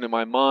question in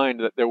my mind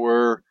that there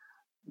were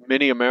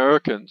many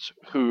Americans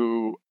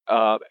who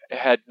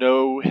had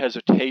no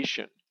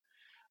hesitation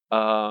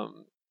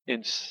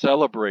in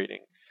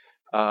celebrating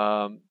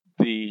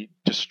the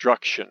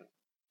destruction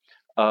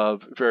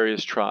of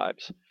various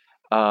tribes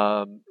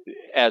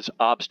as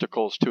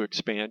obstacles to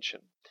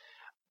expansion.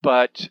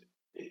 But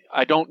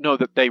I don't know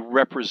that they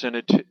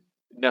represented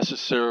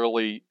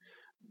necessarily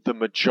the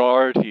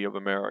majority of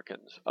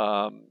Americans.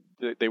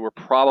 They were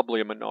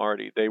probably a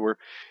minority.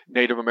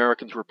 Native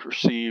Americans were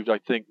perceived, I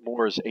think,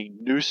 more as a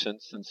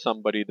nuisance than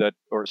somebody that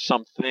or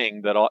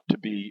something that ought to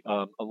be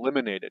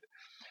eliminated.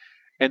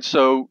 And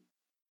so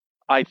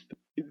I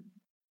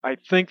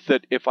think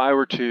that if I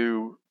were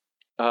to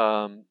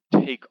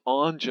take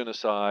on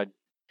genocide,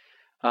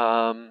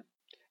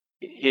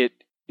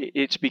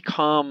 it's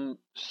become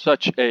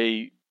such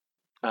a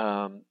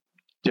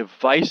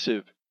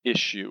divisive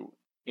issue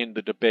in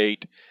the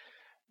debate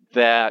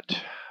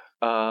that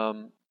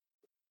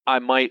I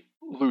might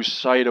lose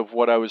sight of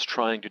what I was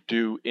trying to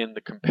do in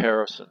the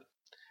comparison,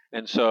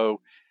 and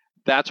so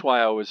that's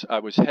why I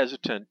was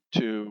hesitant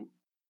to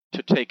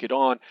take it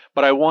on,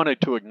 but I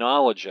wanted to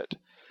acknowledge it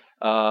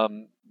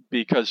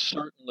because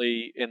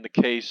certainly in the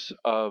case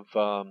of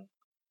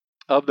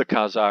the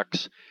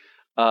Kazakhs,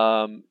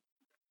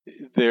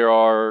 there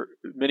are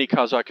many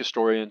Kazakh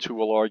historians who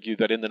will argue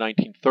that in the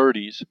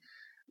 1930s,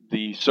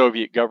 the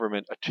Soviet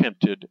government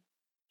attempted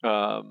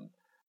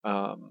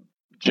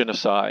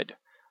genocide.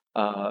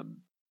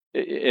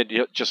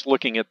 Just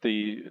looking at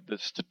the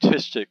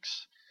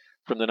statistics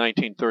from the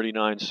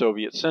 1939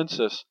 Soviet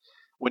census,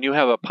 when you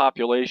have a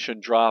population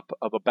drop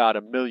of about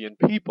 1 million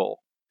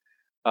people,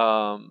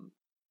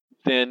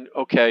 then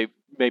okay,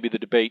 maybe the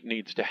debate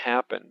needs to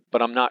happen.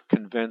 But I'm not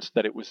convinced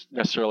that it was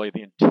necessarily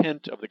the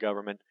intent of the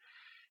government.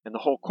 And the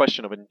whole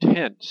question of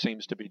intent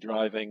seems to be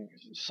driving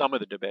some of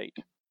the debate.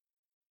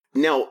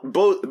 Now,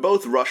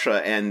 both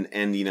Russia and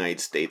the United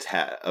States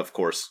of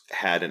course,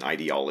 had an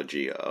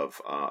ideology of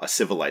a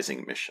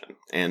civilizing mission,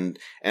 and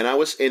I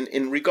was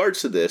in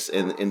regards to this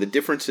and the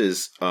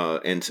differences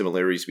and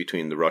similarities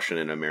between the Russian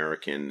and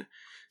American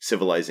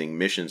civilizing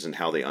missions and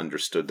how they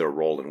understood their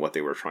role and what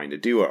they were trying to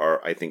do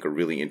are, I think, are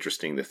really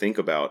interesting to think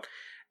about.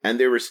 And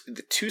there was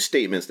the two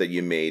statements that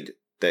you made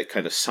that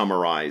kind of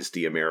summarized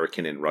the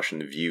American and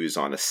Russian views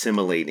on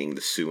assimilating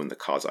the Sioux and the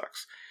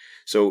Kazakhs.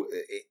 So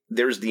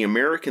there's the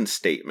American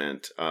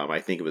statement,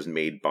 I think it was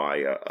made by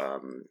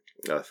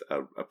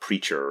a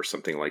preacher or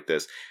something like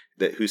this,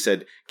 who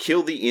said,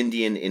 "Kill the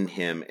Indian in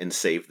him and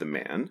save the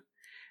man."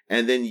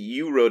 And then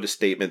you wrote a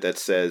statement that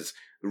says,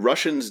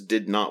 "Russians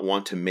did not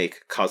want to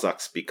make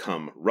Kazakhs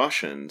become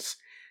Russians.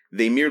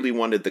 They merely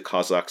wanted the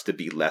Kazakhs to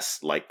be less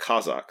like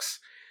Kazakhs."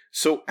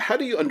 So how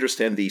do you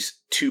understand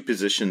these two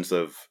positions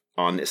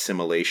on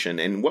assimilation,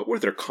 and what were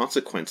their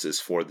consequences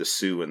for the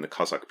Sioux and the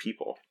Kazakh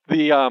people?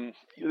 The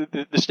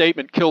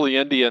statement "Kill the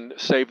Indian,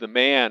 save the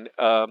man"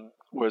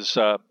 was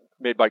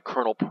made by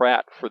Colonel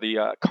Pratt for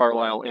the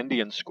Carlisle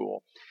Indian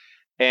School,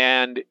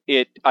 and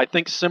it, I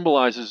think,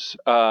 symbolizes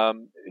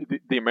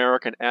the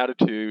American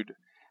attitude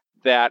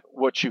that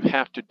what you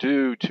have to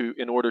do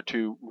in order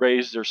to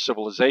raise their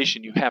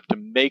civilization, you have to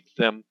make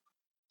them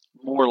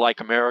more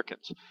like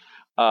Americans.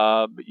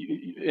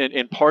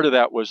 And part of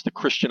that was the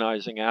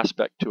Christianizing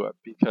aspect to it,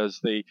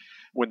 because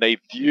when they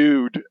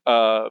viewed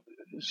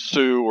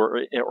Sioux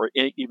or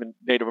even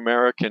Native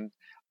American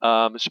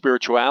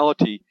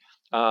spirituality,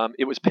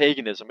 it was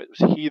paganism, it was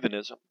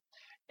heathenism,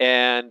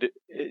 and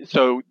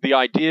so the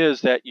idea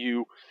is that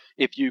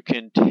if you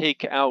can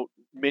take out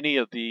many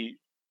of the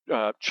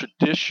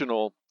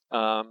traditional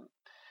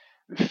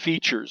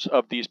features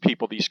of these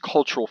people, these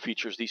cultural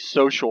features, these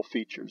social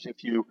features,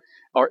 if you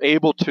are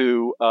able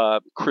to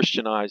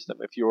Christianize them,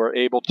 if you are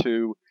able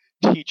to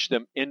teach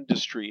them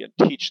industry and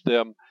teach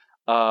them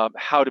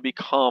how to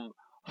become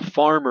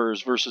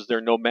farmers versus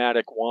their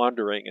nomadic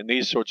wandering and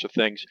these sorts of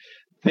things,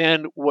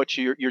 then what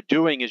you're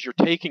doing is you're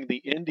taking the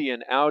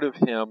Indian out of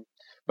him,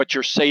 but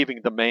you're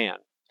saving the man.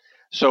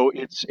 So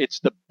it's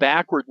the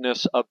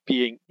backwardness of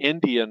being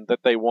Indian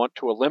that they want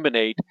to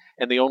eliminate,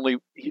 and the only,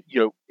 if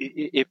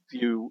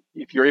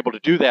you're able to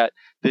do that,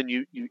 then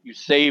you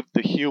save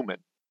the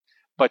human,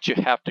 but you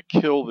have to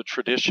kill the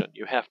tradition.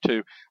 You have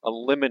to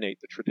eliminate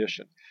the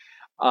tradition.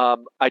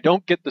 I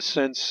don't get the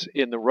sense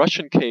in the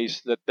Russian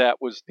case that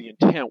was the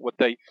intent.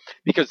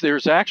 Because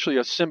there's actually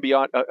a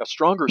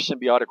stronger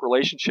symbiotic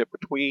relationship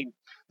between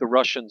the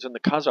Russians and the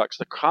Kazakhs.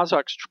 The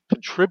Kazakhs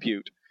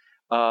contribute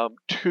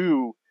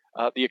to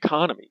the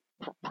economy,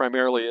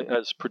 primarily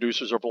as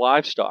producers of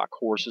livestock,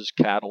 horses,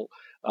 cattle,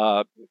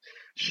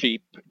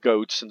 sheep,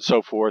 goats, and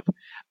so forth.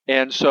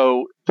 And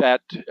so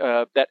that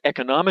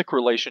economic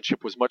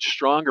relationship was much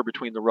stronger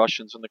between the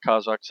Russians and the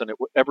Kazakhs than it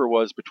ever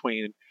was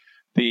between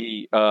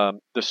the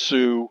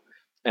Sioux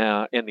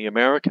and the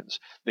Americans.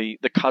 The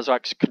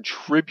Kazakhs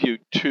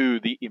contribute to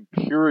the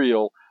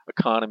imperial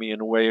economy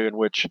in a way in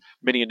which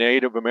many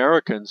Native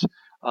Americans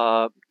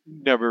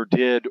never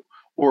did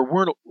or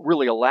weren't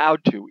really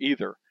allowed to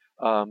either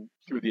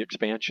through the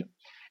expansion.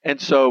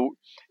 And so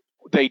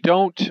they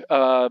don't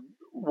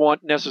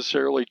want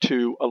necessarily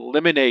to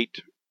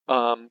eliminate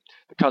the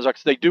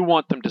Kazakhs. They do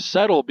want them to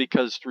settle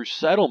because through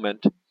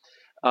settlement,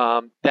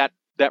 that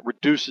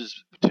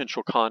reduces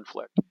potential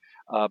conflict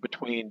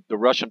between the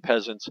Russian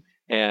peasants,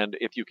 and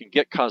if you can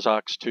get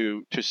Kazakhs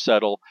to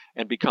settle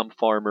and become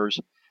farmers,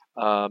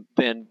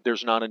 then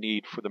there's not a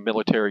need for the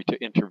military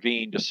to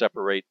intervene to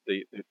separate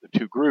the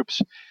two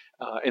groups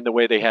in the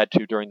way they had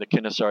to during the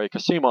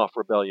Kenessari-Kasimov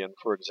rebellion,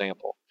 for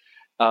example.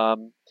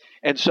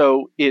 And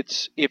so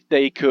if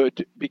they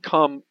could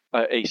become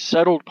a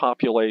settled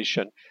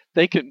population,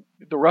 the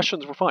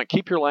Russians were fine.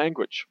 Keep your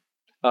language.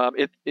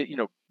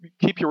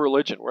 Keep your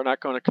religion. We're not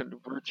going to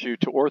convert you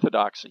to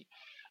orthodoxy.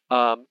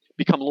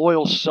 Become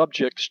loyal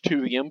subjects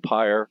to the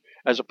empire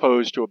as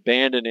opposed to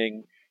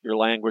abandoning your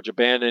language,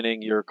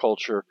 abandoning your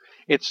culture.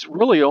 It's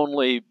really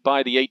only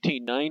by the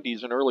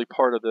 1890s and early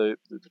part of the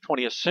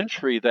 20th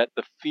century that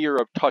the fear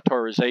of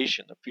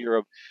Tatarization, the fear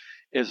of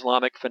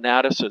Islamic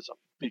fanaticism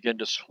began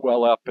to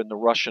swell up in the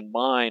Russian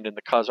mind, and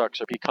the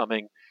Kazakhs are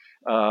becoming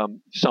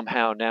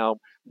somehow now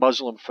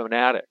Muslim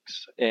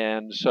fanatics.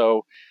 And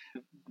so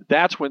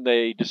that's when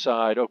they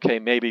decide, okay,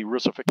 maybe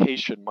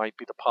Russification might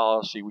be the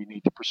policy we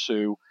need to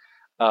pursue,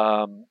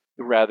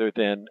 rather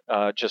than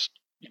just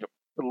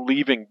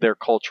leaving their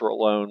culture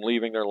alone,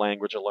 leaving their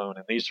language alone,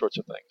 and these sorts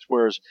of things.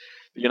 Whereas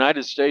the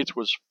United States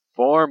was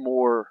far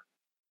more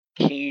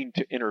keen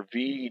to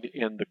intervene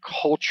in the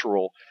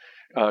cultural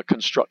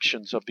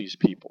constructions of these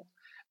people,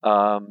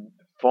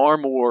 far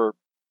more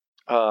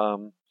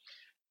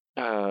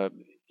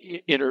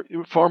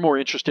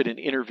interested in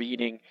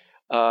intervening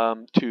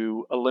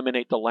to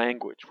eliminate the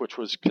language, which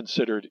was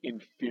considered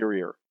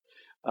inferior,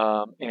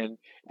 and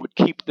would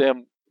keep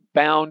them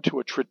bound to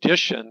a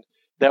tradition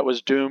that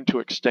was doomed to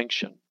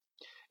extinction.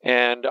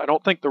 And I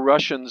don't think the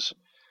Russians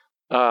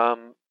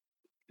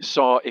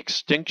saw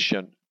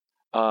extinction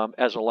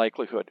as a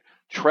likelihood.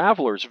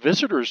 Travelers,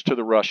 visitors to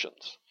the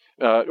Russians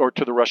or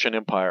to the Russian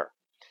Empire,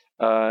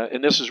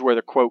 and this is where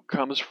the quote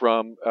comes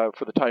from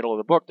for the title of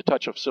the book, The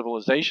Touch of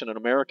Civilization. An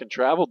American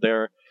traveled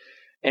there,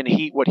 and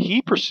what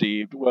he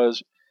perceived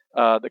was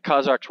the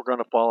Kazakhs were going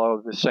to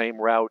follow the same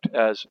route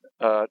as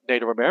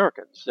Native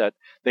Americans, that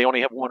they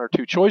only have one or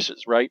two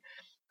choices, right?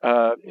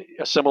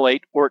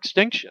 Assimilate or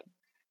extinction.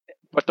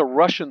 But the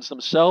Russians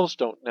themselves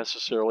don't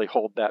necessarily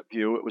hold that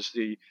view. It was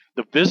the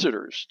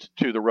visitors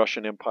to the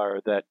Russian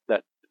Empire that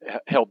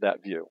held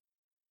that view.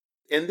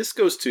 And this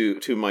goes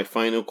to my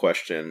final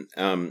question.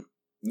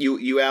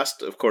 You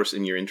asked, of course,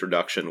 in your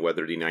introduction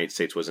whether the United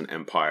States was an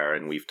empire,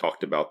 and we've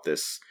talked about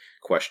this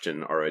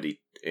question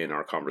already in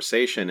our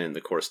conversation, and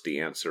of course the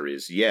answer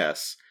is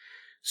yes.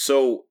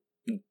 So,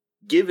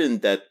 given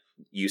that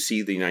you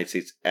see the United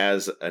States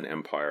as an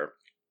empire,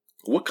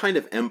 what kind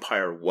of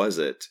empire was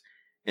it,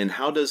 and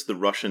how does the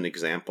Russian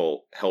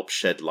example help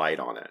shed light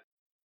on it?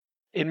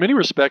 In many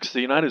respects,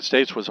 the United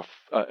States was,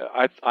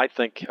 I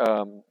think,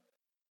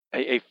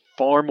 a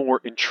far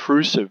more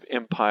intrusive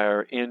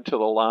empire into the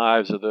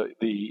lives of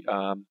the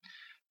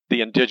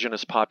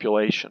indigenous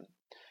population.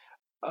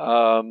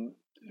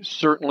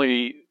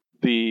 Certainly,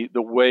 the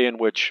way in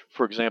which,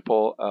 for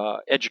example,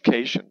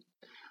 education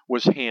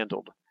was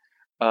handled,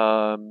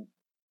 in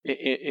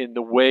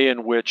the way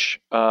in which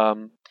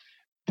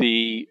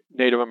the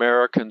Native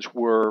Americans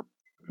were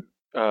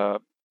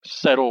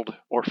settled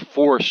or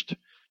forced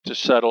to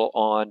settle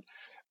on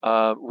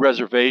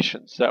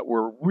reservations that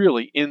were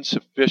really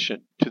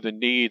insufficient to the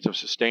needs of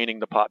sustaining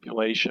the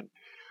population.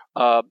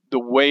 The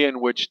way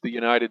in which the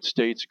United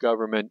States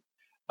government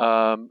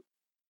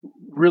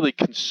really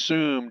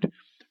consumed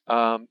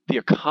the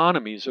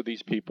economies of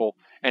these people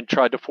and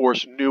tried to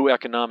force new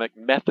economic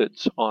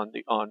methods on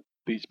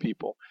these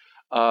people.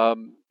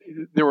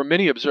 There were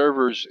many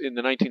observers in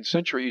the 19th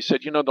century who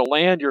said, the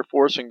land you're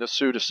forcing the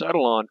Sioux to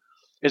settle on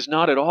is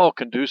not at all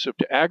conducive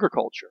to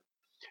agriculture.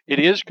 It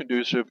is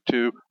conducive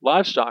to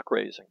livestock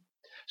raising.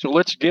 So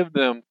let's give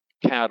them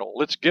cattle,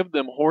 let's give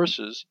them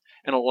horses,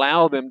 and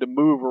allow them to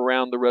move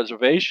around the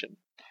reservation.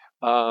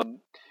 And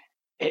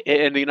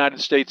the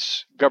United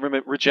States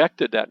government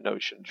rejected that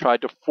notion,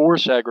 tried to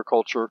force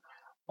agriculture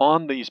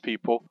on these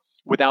people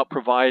without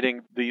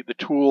providing the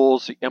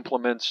tools, the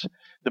implements,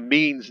 the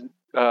means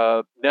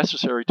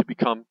necessary to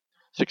become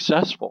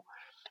successful.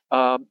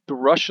 The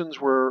Russians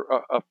were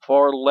a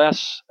far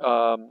less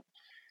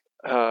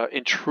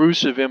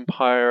intrusive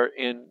empire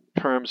in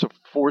terms of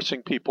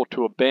forcing people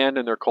to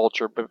abandon their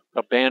culture,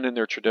 abandon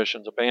their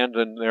traditions,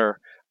 abandon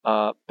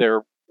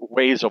their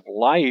ways of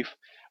life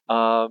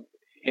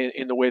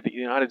in the way that the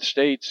United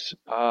States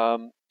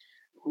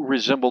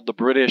resembled the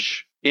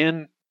British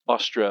in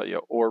Australia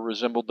or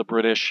resembled the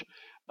British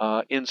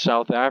in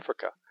South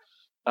Africa.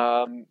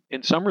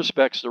 In some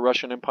respects, the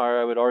Russian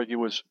Empire, I would argue,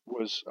 was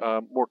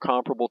more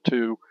comparable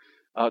to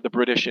the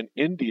British in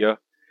India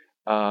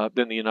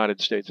than the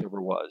United States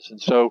ever was.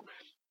 And so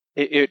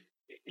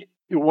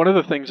one of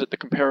the things that the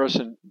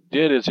comparison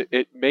did is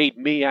it made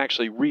me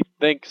actually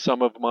rethink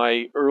some of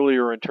my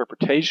earlier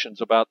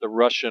interpretations about the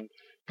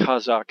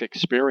Russian-Kazakh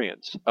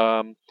experience,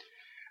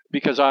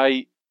 because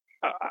I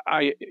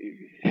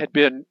had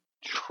been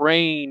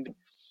trained,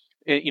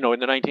 in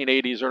the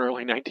 1980s and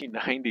early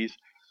 1990s.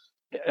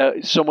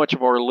 So much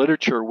of our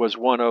literature was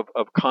one of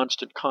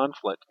constant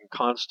conflict and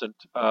constant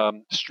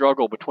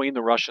struggle between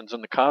the Russians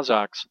and the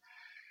Kazakhs.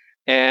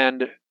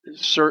 And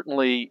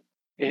certainly,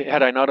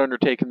 had I not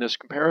undertaken this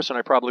comparison,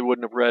 I probably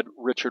wouldn't have read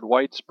Richard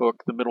White's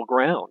book, The Middle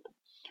Ground,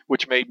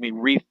 which made me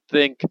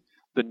rethink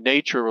the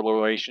nature of the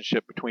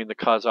relationship between the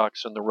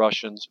Kazakhs and the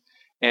Russians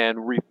and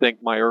rethink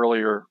my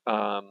earlier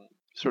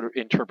sort of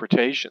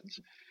interpretations.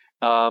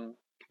 And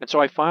so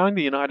I find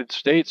the United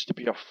States to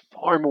be a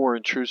far more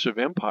intrusive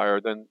empire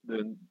than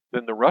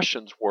the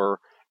Russians were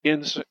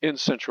in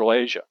Central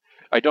Asia.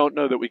 I don't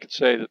know that we could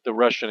say that the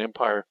Russian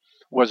Empire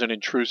wasn't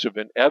intrusive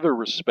in other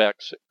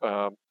respects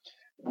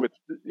with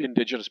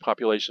indigenous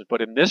populations,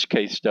 but in this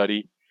case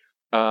study,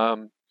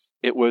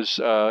 it was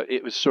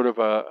sort of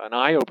an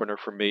eye opener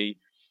for me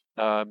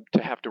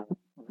to have to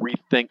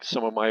rethink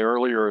some of my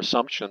earlier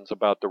assumptions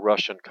about the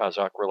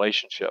Russian-Kazakh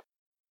relationship.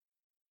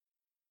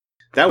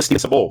 That was Steve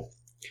Sabol,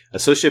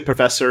 Associate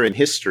Professor in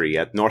History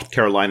at North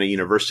Carolina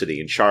University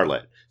in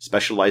Charlotte,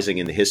 specializing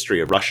in the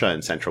history of Russia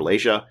and Central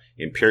Asia,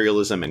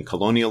 imperialism and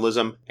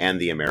colonialism,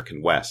 and the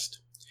American West.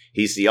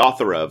 He's the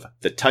author of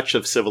The Touch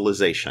of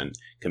Civilization,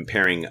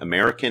 Comparing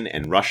American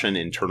and Russian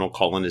Internal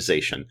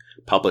Colonization,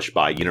 published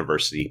by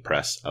University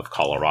Press of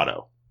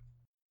Colorado.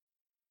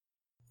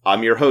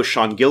 I'm your host,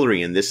 Sean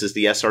Guillory, and this is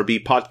the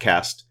SRB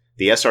Podcast.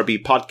 The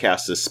SRB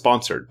Podcast is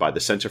sponsored by the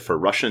Center for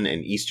Russian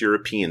and East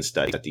European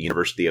Studies at the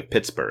University of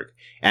Pittsburgh,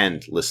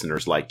 and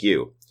listeners like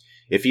you.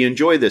 If you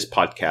enjoy this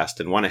podcast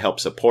and want to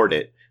help support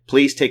it,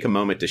 please take a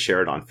moment to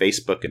share it on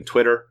Facebook and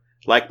Twitter,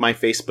 like my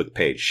Facebook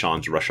page,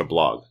 Sean's Russia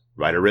Blog,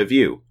 write a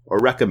review, or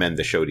recommend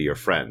the show to your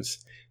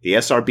friends. The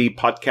SRB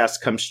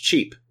Podcast comes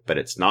cheap, but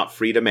it's not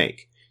free to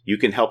make. You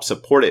can help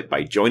support it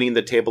by joining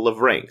the table of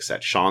ranks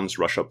at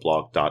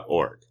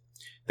seansrussiablog.org.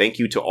 Thank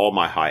you to all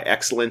my high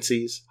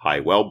excellencies,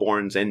 high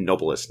wellborns, and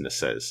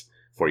noblestnesses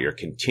for your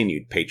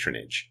continued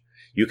patronage.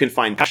 You can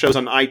find shows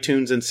on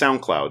iTunes and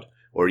SoundCloud,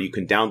 or you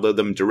can download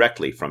them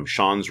directly from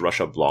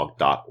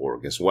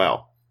seansrussiablog.org as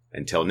well.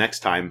 Until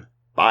next time,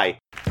 bye.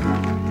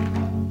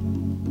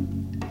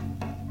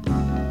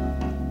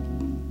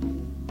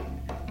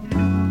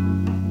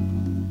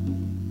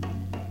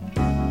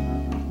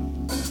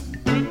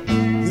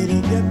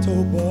 Little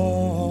ghetto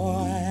boy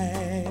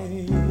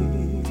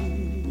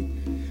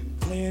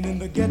playing in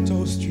the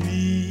ghetto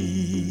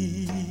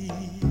street.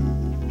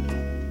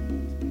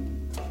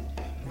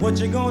 What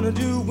you gonna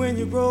do when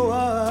you grow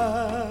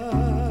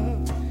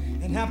up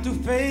and have to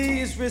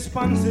face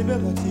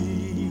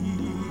responsibility?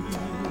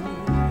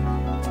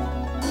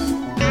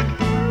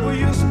 Will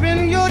you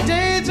spend your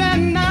days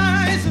and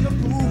nights in a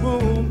pool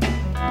room?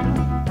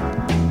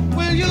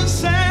 Will you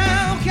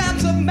sell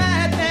cats of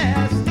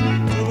madness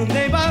to the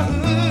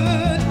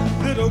neighborhood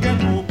little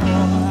ghetto boy?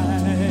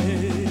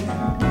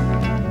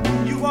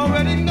 You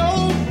already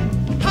know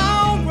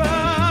how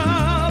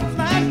rough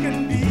life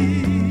can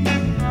be,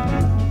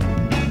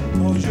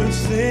 'cause you're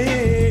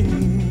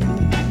seeing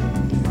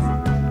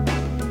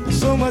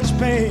so much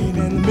pain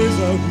and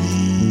misery.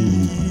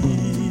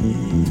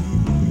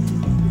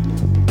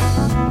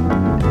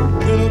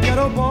 Little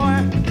ghetto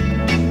boy,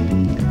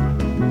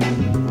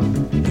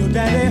 your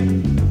daddy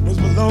was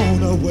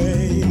blown away.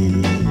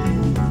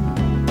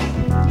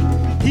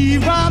 He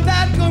robbed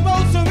that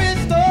grocery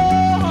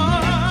store.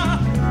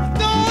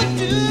 Don't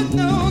you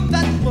know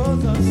that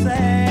was a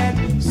sad,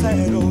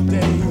 sad old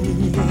day?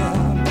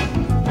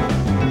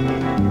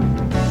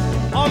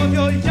 All of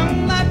your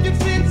young life you've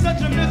seen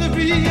such a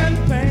misery and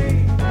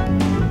pain.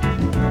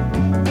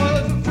 Well,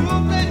 it's a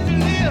cruel place to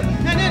live,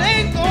 and it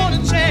ain't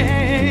gonna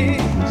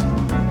change.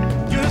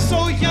 You're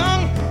so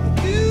young,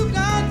 you've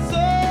got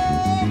so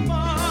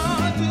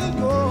far to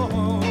go.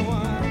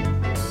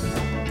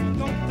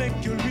 Don't think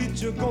you'll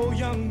reach your goal,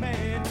 young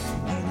man.